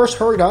here. First,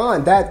 heard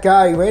on That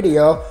Guy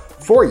Radio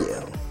for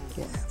you,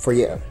 for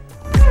you.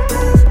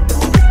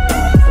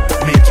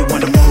 Make you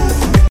wanna move.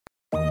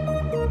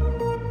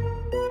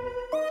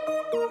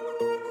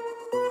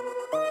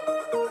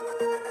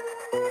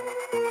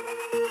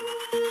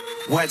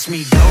 Watch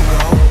me go,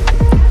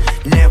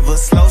 never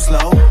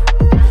slow.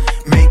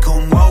 Make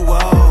 'em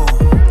whoa.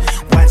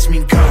 Watch me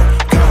go.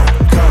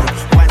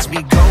 Watch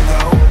me go.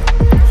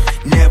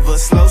 Never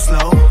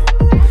slow.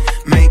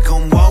 Make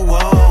 'em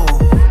whoa.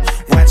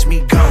 Watch me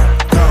go.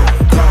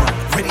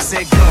 Ready,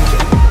 set, go.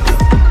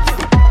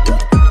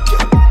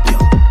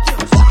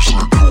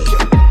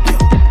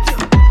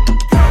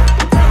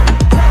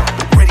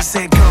 Ready,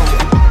 set, go.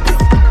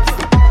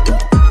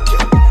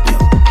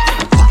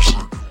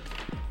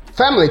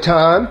 Family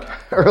time,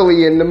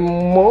 early in the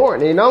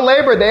morning, on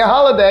Labor Day, a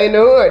holiday in the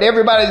hood.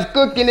 Everybody's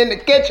cooking in the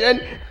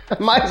kitchen.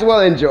 Might as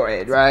well enjoy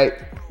it, right?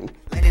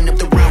 Lighting up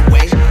the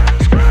runway,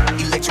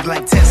 electric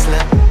like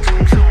Tesla,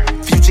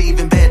 future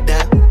even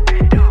better.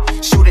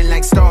 Shooting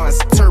like stars,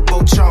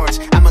 turbocharged,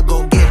 I'ma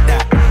go get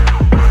that.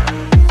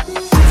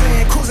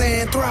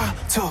 Cruising,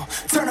 throttle,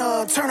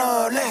 turn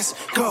up, let's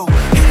go.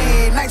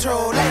 Hit it,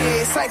 nitro, like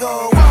it,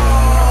 psycho.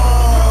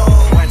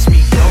 Whoa, watch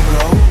me go,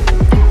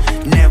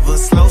 never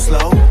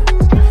slow.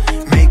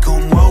 Make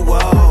 'em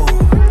whoa.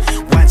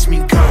 Watch me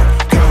go.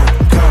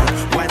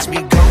 Watch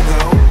me go.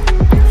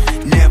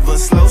 Never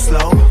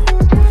slow.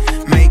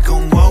 Make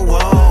 'em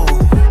whoa.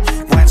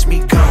 Watch me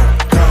go.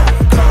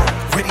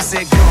 Ready,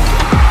 set, go.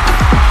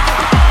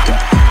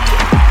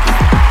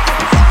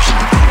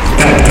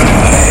 That Guy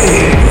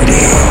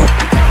Radio.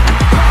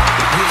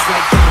 Wheels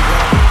like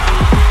thunder,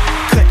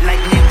 cut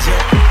like ninja.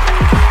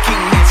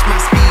 Can't match my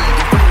speed,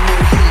 burn no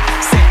heat,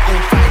 set on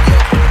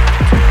fire.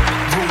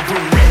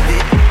 Vroom, rev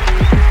it.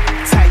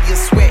 Tire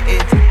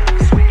sweating.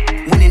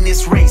 Winning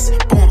this race,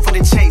 born for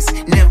the chase,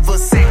 never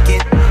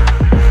second.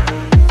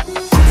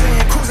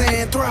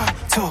 Cruising,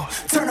 throttle,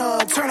 turn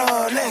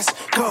up, let's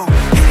go.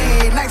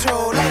 Hit it,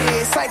 nitro, like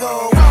it,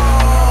 psycho.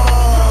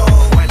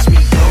 Whoa, watch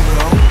me go.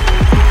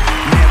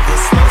 Never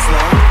slow.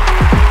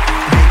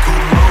 Make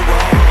 'em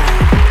whoa.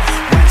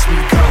 Watch me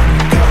go.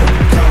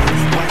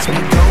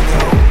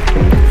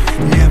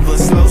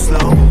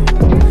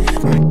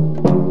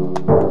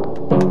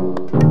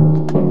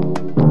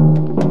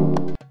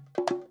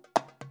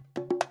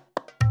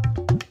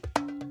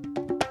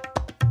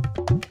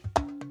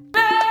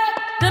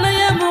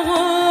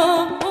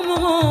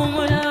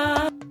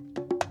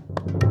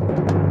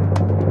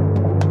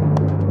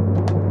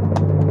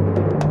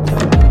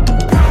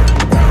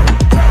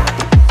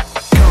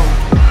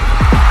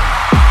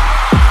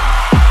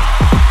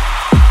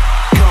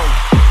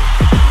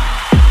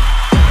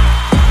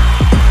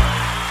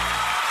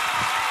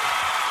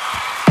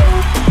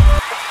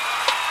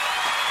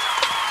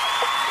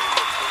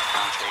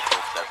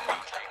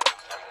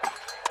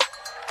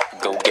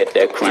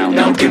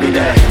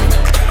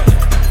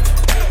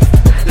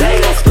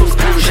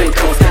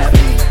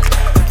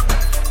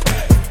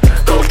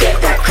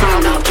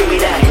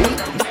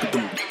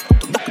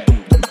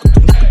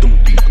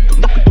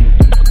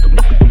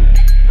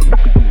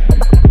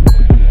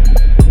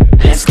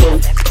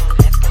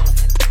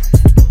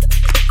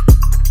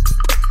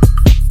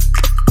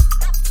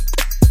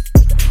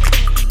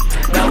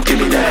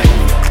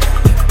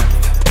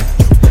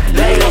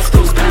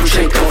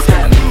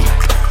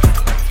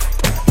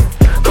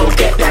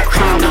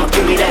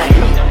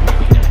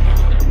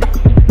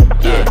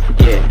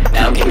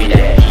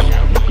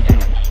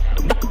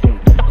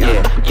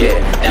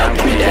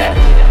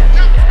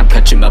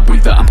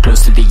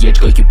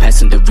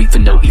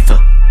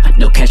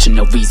 searching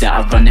no visa.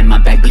 I run in my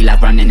bag, be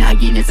like running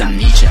hyenas,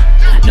 amnesia.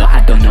 No, I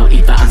don't know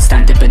either, I'm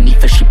standing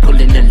beneath her. She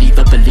pulling the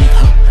lever, believe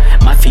her.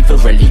 My fever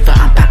reliever,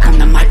 I'm back on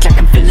the mic like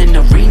I'm filling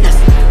arenas.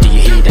 Do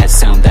you hear that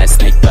sound, that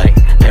snake bite?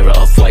 Pair of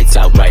off-whites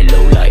outright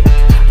low light.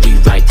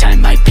 Rewrite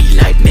time might be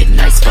like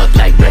midnight, spot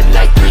like red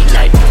light, green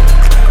light.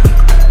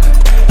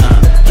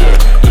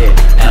 Yeah,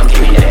 now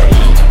give me that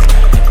heat.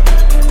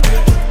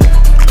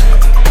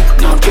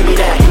 No, give me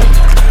that heat.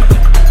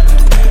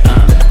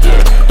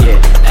 Yeah,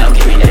 now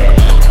give me that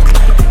heat.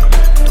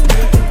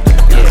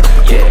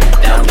 Yeah,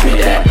 now give me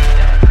that.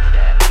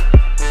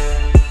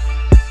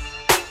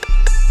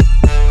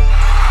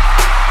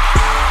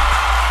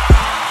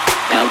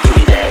 Now give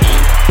me that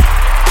heat.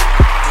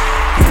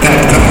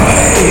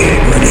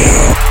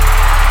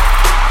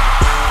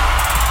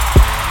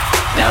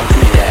 Now give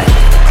me that.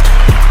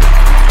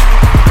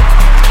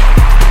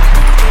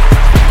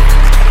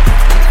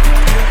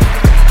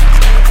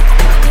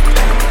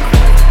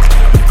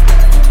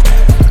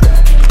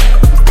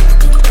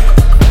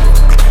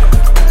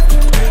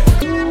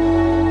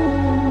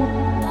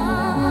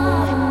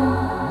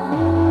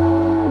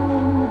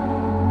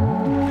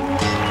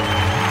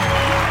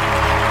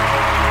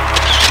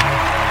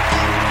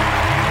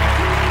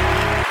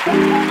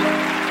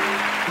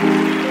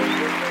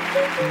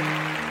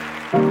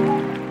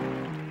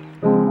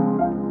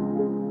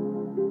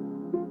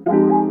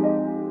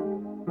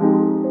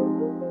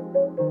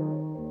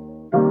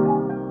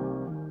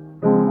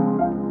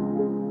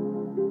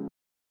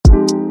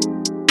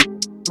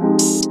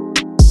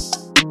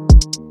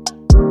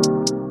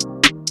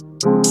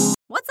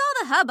 What's all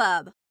the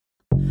hubbub?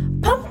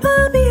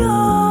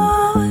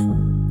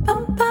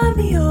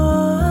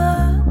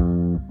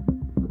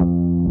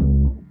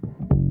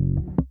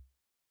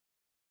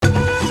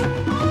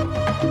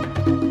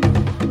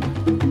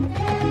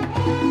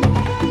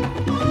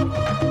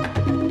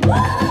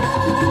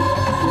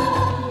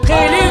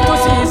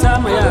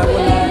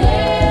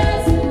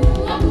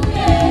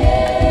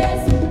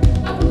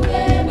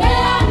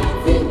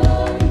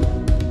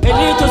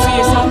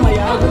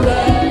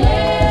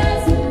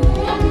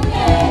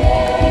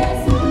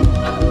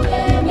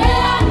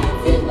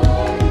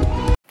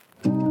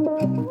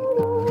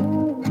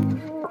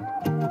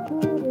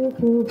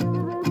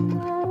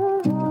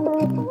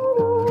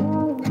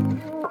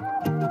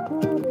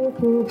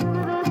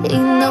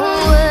 Ain't no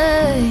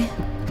way.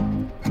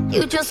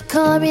 You just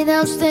caught me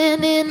now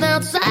standing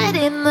outside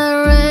in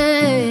the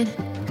rain.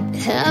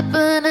 It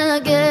happened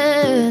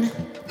again.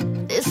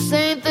 This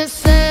ain't the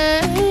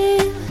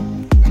same.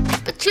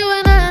 But you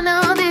and I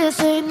know this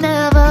ain't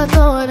never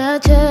gonna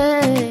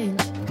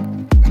change.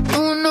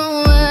 Oh,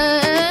 no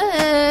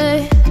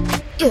way.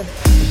 Yeah.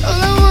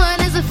 All I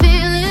want is a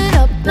feeling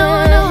up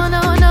there. No,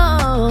 no,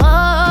 no, no.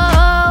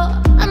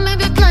 I may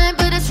be blind,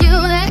 but it's you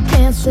that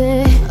can't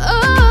see.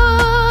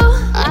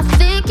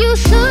 You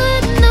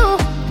should know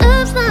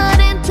love's not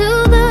into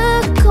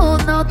the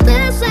cold. No,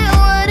 this ain't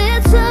what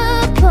it's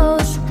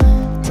supposed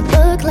to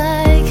look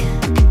like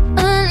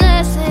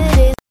unless it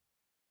is.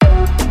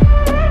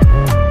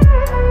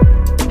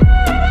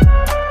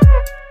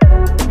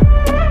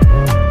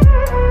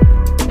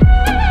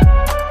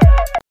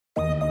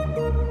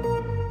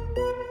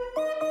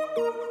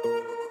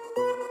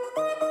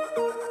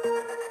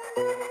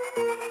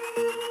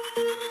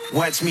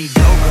 Watch me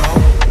go,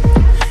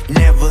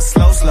 never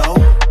slow.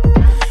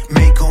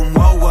 Make 'em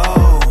whoa,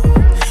 whoa.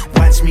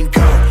 Watch me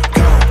go.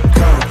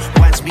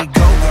 Watch me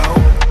go.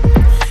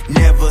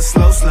 Never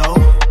slow.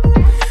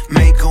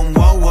 Make 'em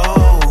whoa,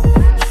 whoa.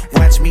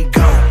 Watch me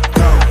go.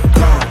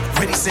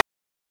 Ready, set.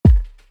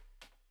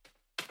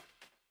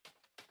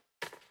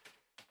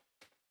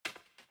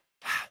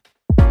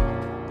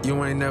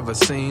 You ain't never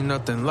seen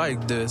nothing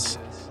like this.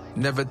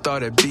 Never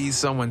thought it'd be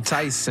so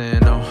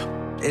enticing. Oh,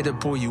 it'll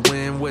pull you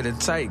in with a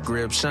tight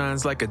grip.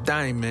 Shines like a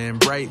diamond,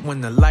 bright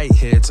when the light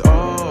hits.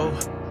 Oh,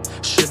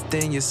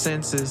 shifting your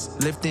senses,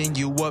 lifting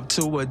you up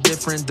to a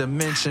different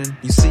dimension.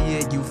 You see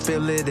it, you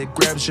feel it, it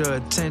grabs your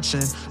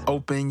attention.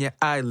 Open your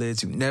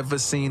eyelids, you've never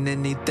seen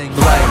anything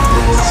like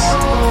this.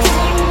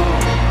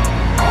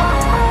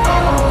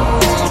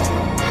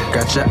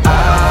 Got your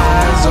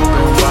eyes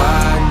open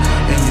wide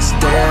and you're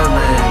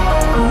staring.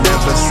 You've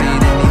never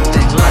seen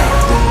anything like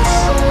this.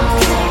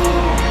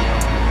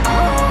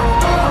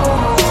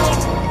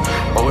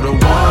 Oh, the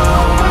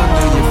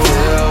wonder you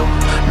feel,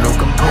 no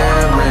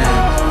comparing.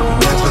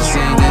 Never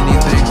seen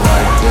anything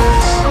like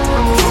this.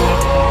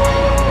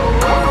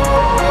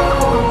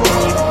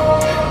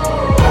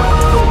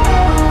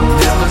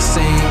 Never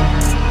seen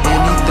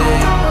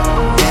anything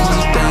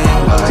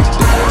like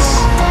this.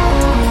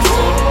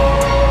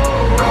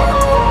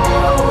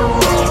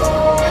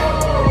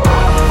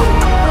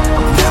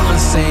 Never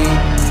seen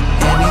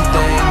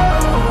anything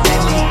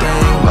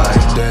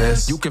like this.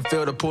 You can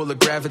feel the pull of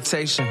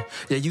gravitation.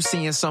 Yeah, you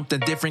seeing something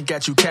different,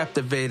 got you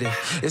captivated.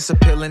 It's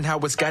appealing how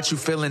it's got you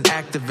feeling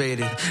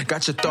activated.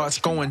 Got your thoughts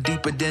going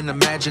deeper than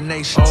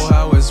imagination. Oh,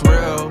 how it's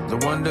real, the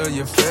wonder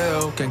you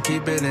feel. Can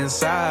keep it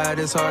inside,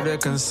 it's hard to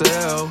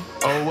conceal.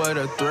 Oh, what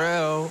a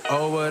thrill,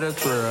 oh, what a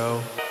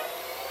thrill.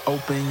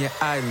 Open your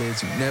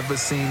eyelids, you've never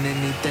seen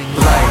anything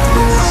like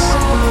this.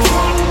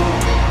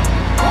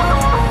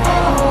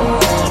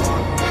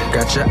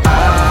 Got your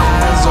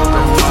eyes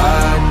open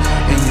wide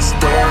and you're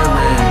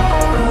staring.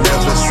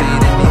 Never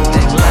seen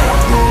anything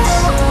like this.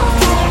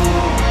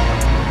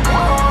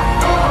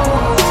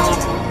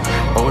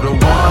 Oh, the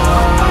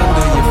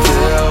wonder you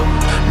feel,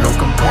 no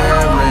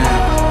comparing.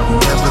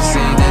 Never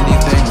seen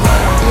anything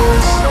like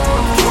this.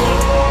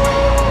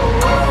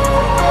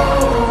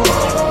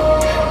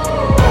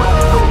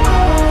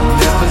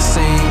 Never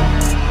seen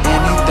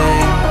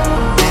anything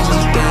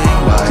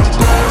like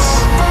this.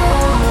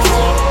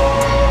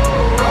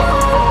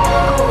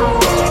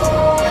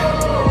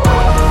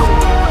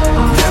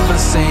 Never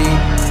seen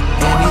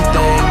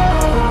anything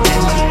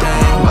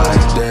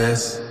like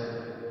this.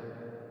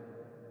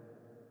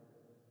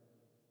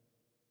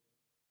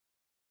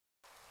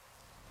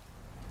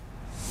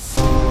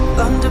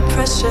 Under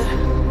pressure,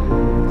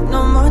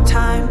 no more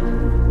time.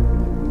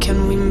 Can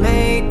we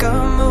make a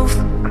move?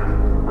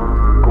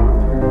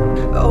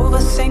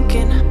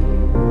 Overthinking,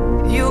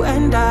 you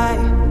and I.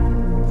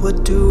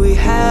 What do we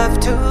have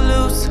to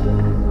lose?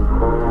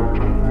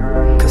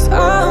 'Cause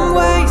I'm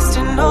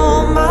wasting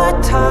all my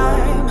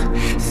time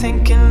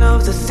thinking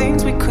of the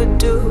things we could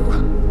do.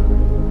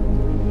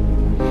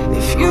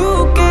 If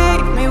you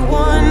gave me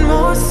one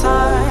more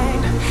sign,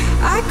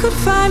 I could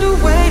find a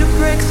way to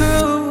break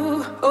through.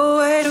 A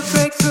way to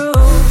break through.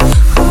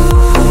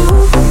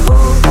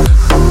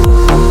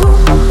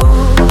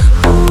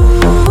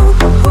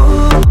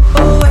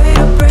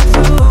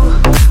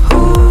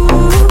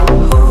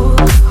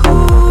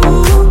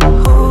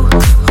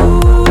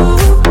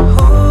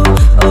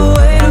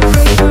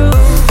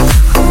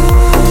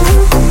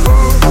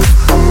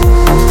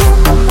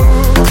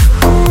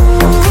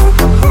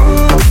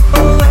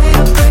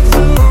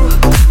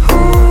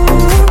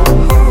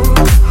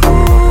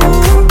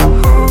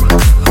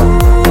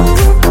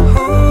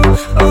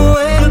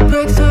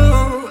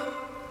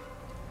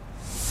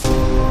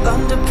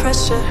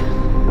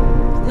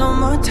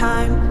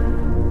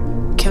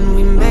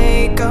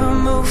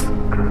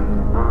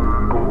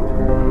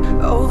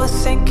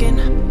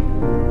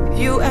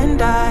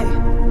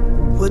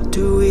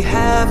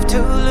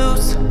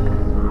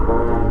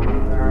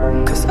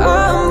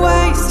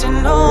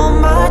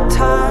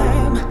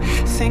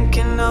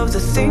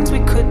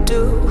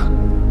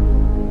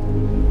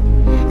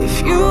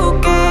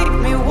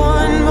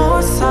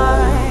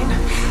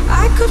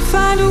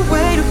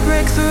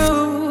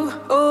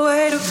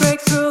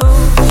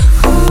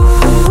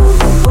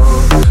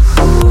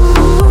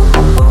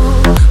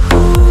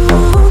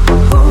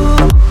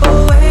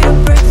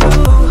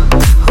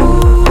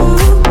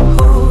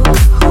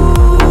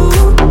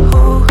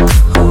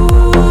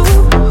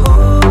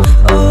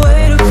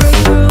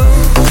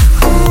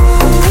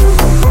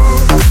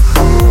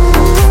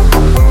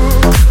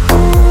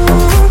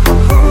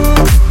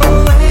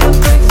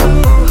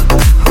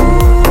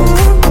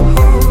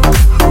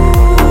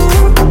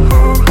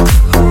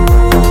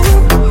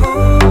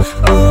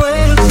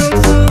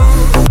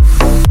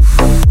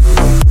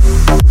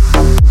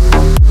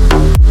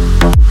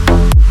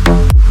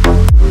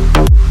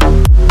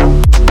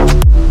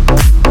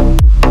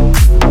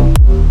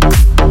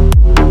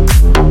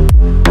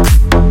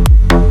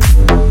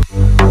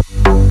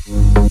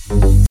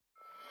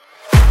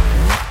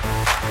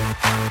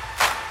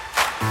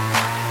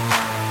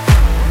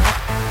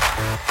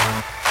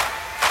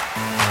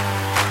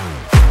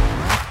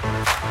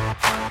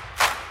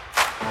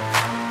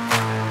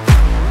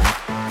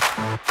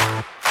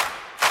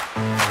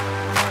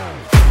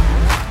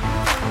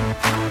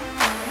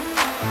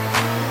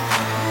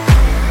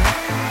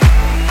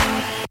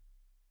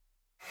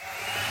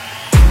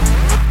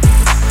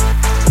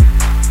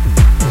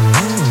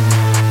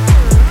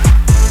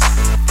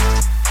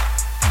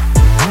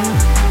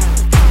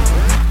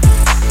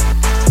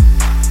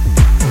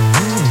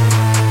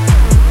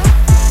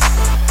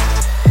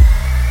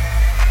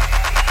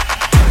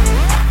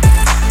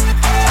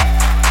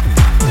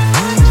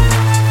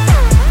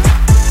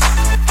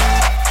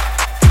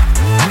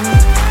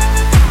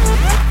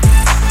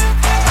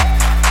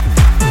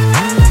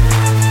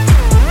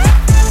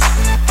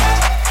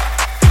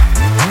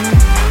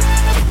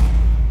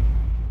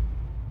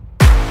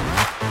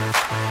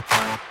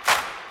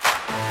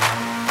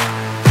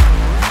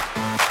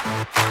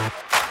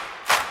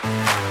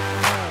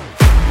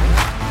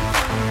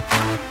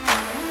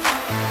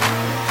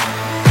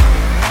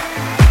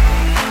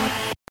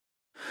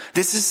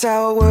 This is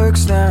how it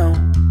works now.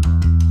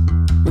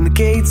 When the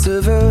gates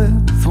of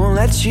earth won't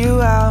let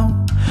you out,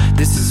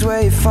 this is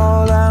where you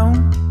fall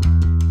down.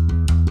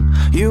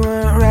 You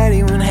weren't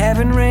ready when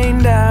heaven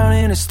rained down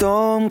in a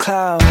storm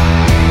cloud.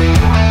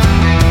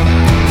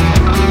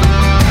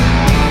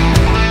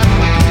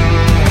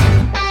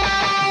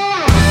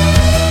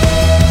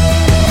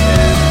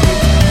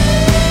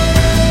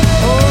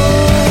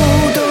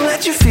 Oh, don't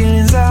let your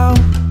feelings out.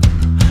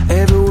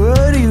 Every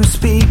word you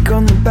speak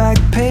on the back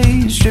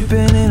page,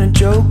 dripping in a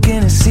joke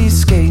in a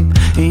seascape.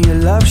 In your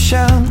love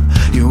shell,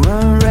 you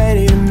weren't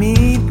ready to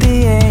meet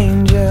the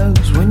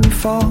angels when you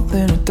fall.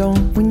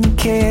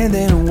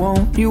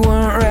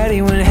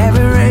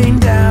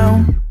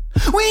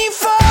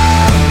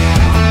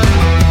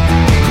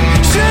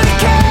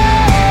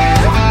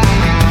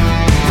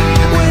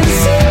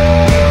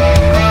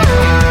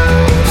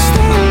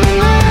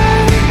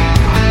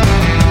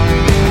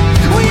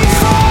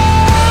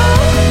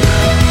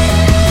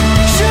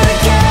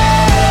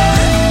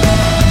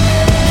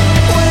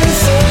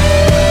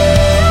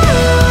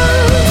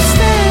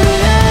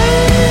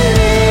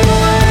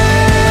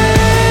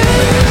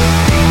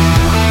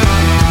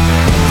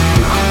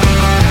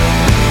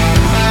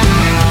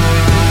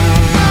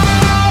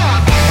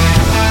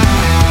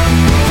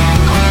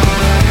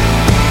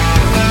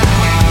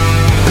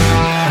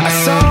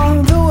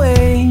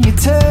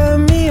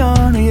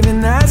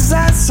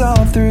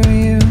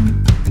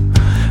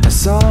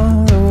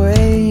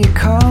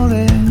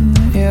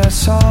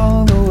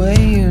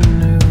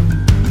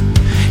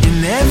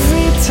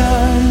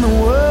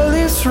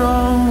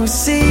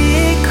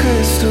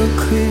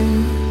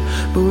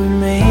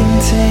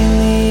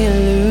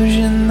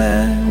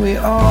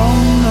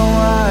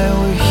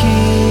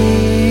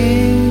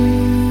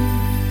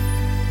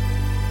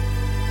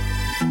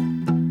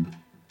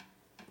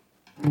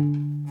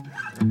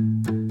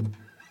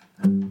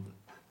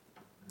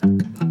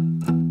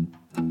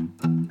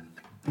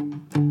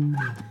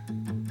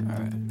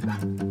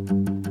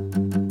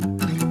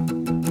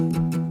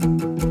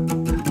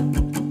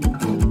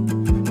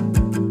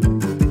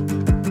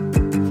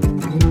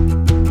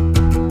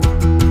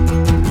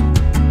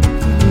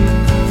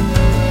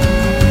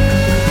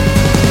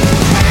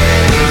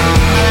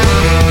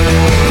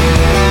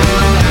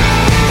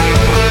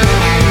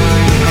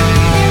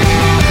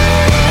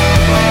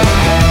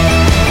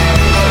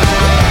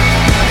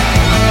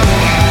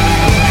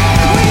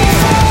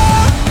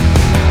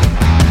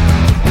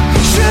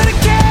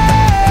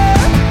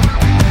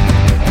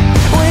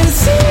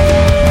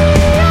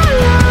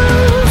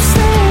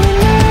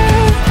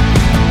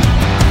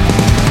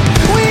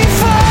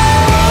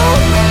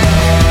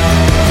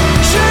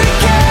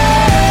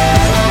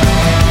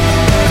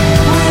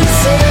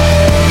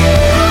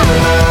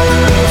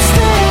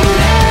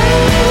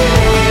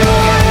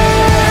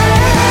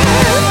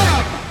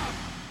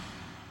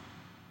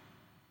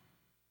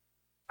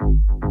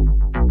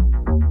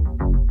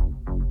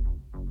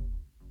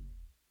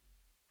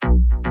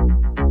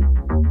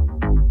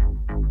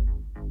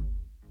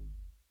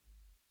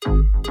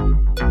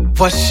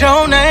 What's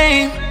your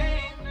name?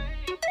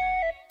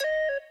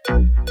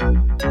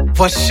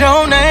 What's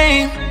your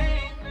name?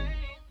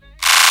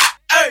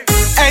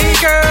 Hey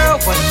girl,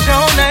 what's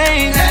your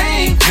name?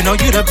 Hey. You know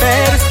you the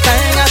baddest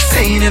thing I've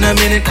seen in a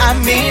minute. I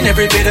mean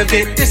every bit of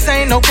it. This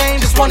ain't no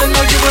game, just wanna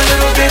know you a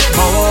little bit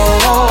more.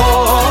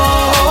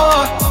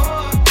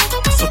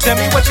 So tell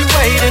me what you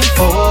waiting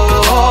for.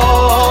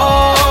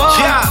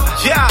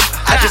 Yeah.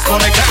 I just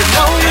wanna get to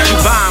know you.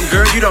 You bomb,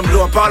 girl, you done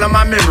blew up all of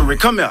my memory.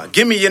 Come here,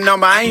 give me your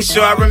number, I ain't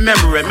sure I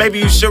remember it. Maybe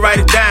you should write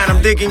it down,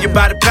 I'm digging you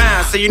by the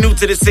pound. Say you new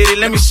to the city,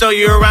 let me show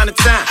you around the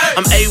town.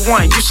 I'm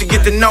A1, you should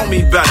get to know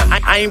me better.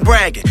 I ain't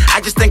bragging,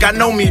 I just think I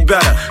know me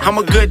better. I'm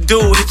a good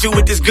dude, hit you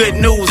with this good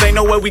news. Ain't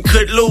no way we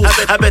could lose,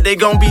 I bet they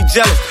gon' be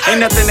jealous. Ain't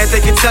nothing that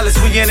they can tell us,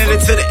 we ended it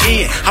to the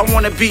end. I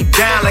wanna beat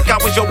down like I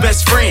was your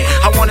best friend.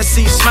 I wanna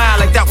see you smile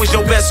like that was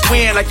your best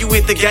win. Like you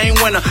hit the game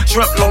winner,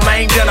 shrimp lo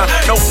mein dinner.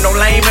 Nope, no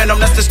lame in them,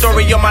 that's the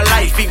story of my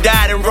life. He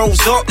died and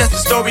rose up, that's the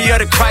story of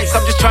the Christ.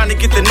 I'm just trying to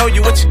get to know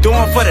you, what you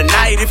doing for the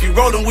night. If you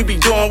rollin', we be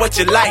doing what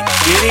you like.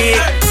 Get it?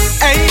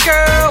 Hey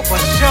girl,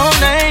 what's your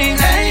name?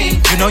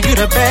 Hey. You know you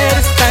the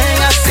baddest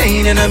thing I've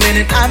seen in a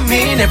minute. I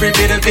mean every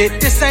bit of it.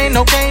 This ain't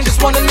no game,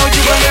 just wanna know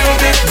you a little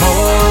bit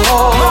more.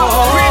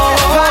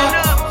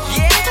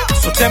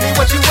 So tell me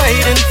what you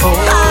waiting for.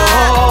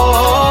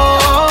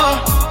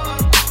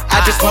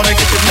 I just wanna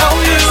get to know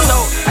you. So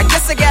I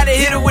guess I gotta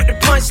hit her with the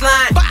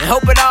punchline and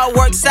hope it all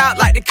works out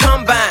like the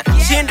combine.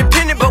 She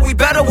independent, but we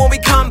better when we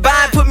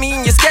combine. Put me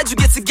in your schedule,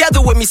 get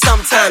together with me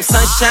sometime,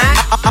 sunshine.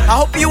 I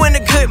hope you in a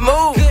good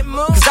mood,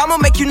 cause I'ma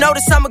make you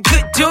notice I'm a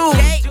good dude.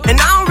 And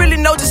I don't really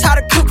know just how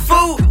to cook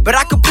food, but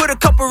I could put a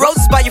couple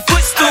roses by your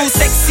footstool.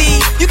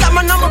 Sexy, you got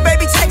my number,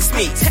 baby, text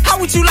me. How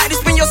would you like to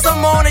spend your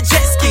summer on a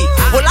jet ski?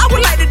 Well, I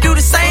would like to do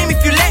the same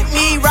if you let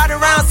me. Ride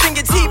around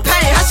singing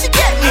T-Pain, how she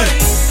get me?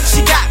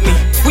 She got me.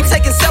 We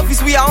taking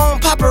selfies, we our own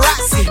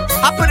paparazzi.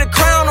 I put a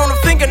crown on her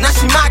finger, now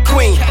she my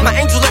queen. My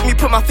angel let me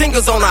put my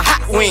fingers on her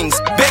hot wings.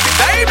 Baby,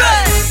 baby.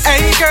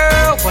 Hey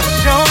girl, what's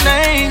your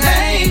name?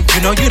 Hey.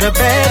 You know you the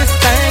baddest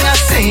thing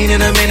I've seen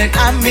in a minute.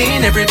 I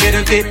mean every bit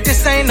of it.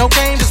 This ain't no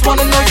game, just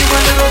wanna know you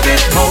a little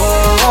bit more.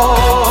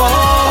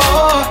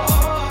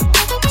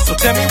 So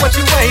tell me what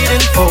you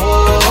waiting for.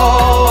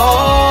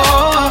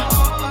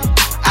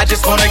 I I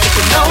just wanna get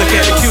to know you. Look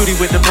at the cutie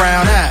with the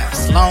brown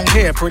eyes, long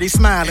hair, pretty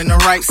smile in the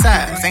right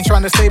size. Ain't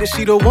trying to say that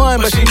she the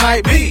one, but she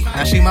might be.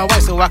 Now she my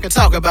wife, so I can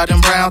talk about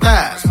them brown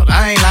thighs. But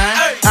I ain't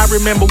lying. I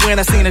remember when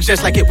I seen her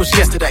just like it was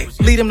yesterday.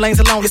 Leave them lanes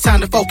alone, it's time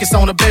to focus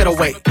on a better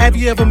way. Have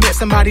you ever met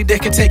somebody that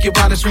can take your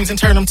wildest dreams and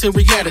turn them to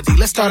reality?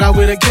 Let's start out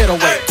with a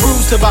getaway.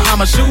 Cruise to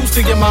Bahama, shoes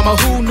to your mama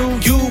who knew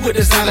you with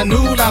designer,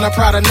 new line of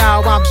Prada.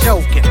 Now I'm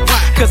joking,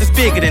 cause it's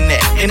bigger than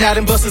that. And now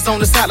them busters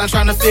on the sideline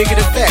trying to figure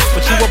the facts.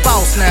 But you a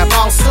boss now,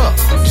 boss up.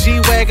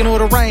 G-Wagon or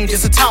the Range,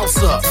 it's a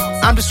toss-up.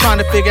 I'm just trying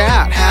to figure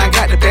out how I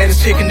got the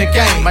baddest chick in the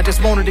game. I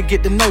just wanted to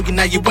get to know you,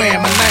 now you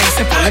wearing my name,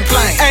 simple and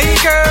plain. Hey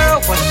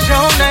girl, what's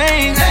your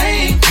name?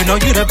 You know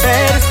you the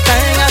baddest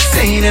thing I've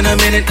seen in a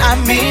minute. I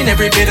mean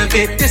every bit of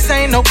it. This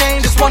ain't no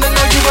game, just wanna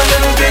know you a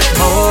little bit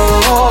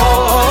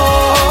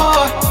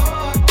more.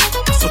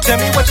 So tell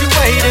me what you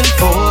waiting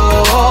for.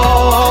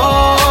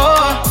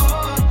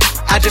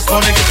 I just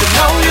wanna get to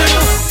know you.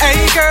 Hey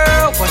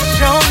girl, what's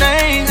your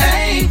name?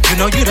 You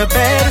know you the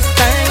baddest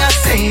thing I've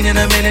seen in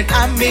a minute.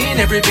 I mean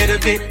every bit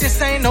of it.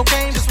 This ain't no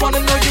game, just wanna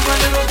know you a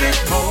little bit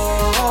more.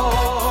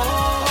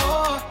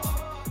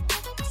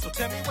 So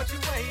tell me what you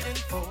waiting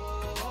for.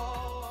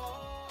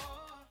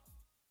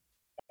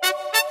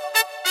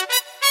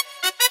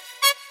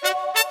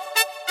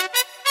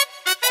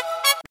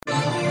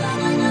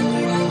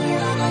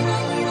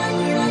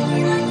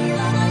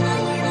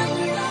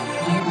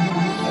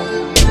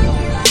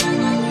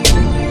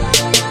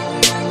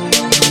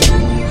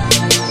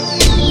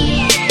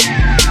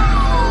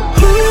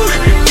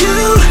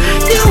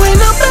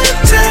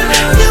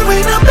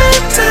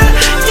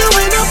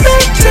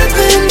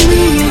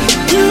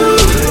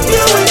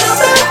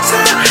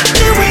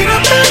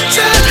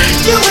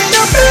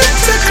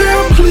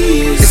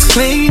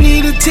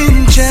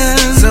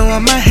 So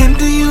I'ma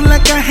handle you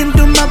like I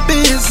handle my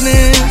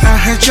business. I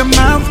heard your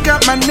mouth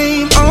got my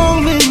name all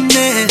in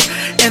it,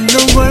 and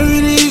the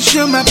word is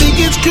you're my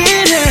biggest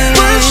critic.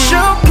 What's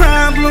your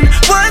problem?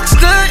 What's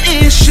the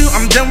issue?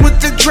 I'm done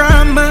with the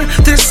drama.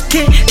 This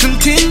can't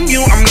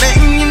continue. I'm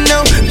letting you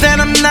know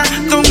that I'm not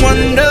the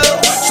one, no.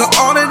 So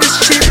all of this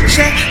chit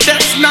chat,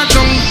 that's not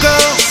gonna go.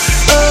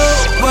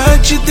 Oh,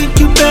 what you think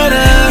you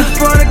better? You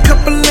brought a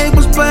couple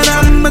labels, but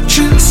I'm a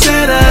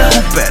trendsetter.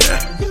 Who better?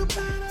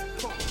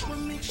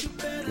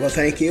 Well,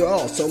 thank you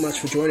all so much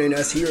for joining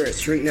us here at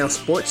Street Now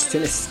Sports,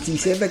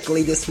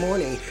 specifically this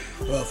morning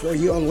for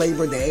you on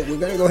Labor Day. We're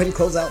going to go ahead and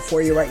close out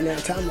for you right now.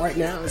 Time right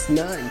now is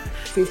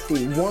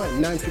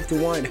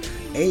 9:51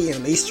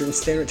 a.m. Eastern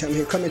Standard Time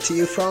here, coming to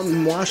you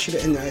from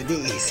Washington,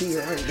 D.C.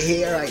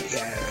 Here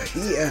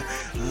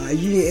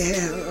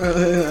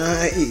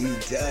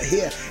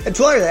at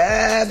Florida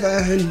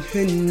Avenue.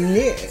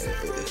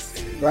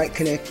 Right,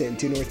 connected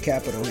to North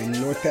Capitol in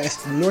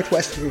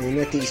northwestern and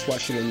northeast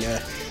Washington,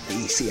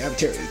 D.C. I'm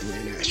Terry,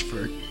 Dwayne,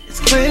 Ashford. It's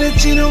clear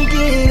that you don't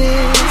get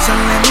it, so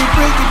let me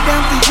break it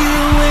down for you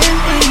and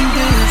bring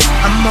this.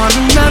 I'm on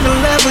another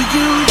level,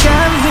 you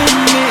got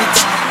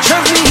limits.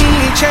 Trust me, he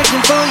ain't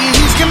checking for you,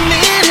 he's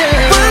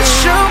committed. What's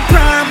your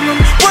problem?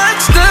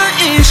 What's the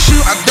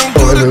issue? I don't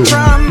do the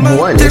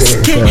drama. This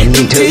can't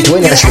continue.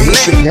 Dwayne Ashford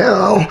here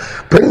now,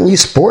 bringing you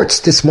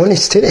sports this morning,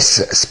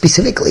 tennis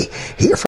specifically here from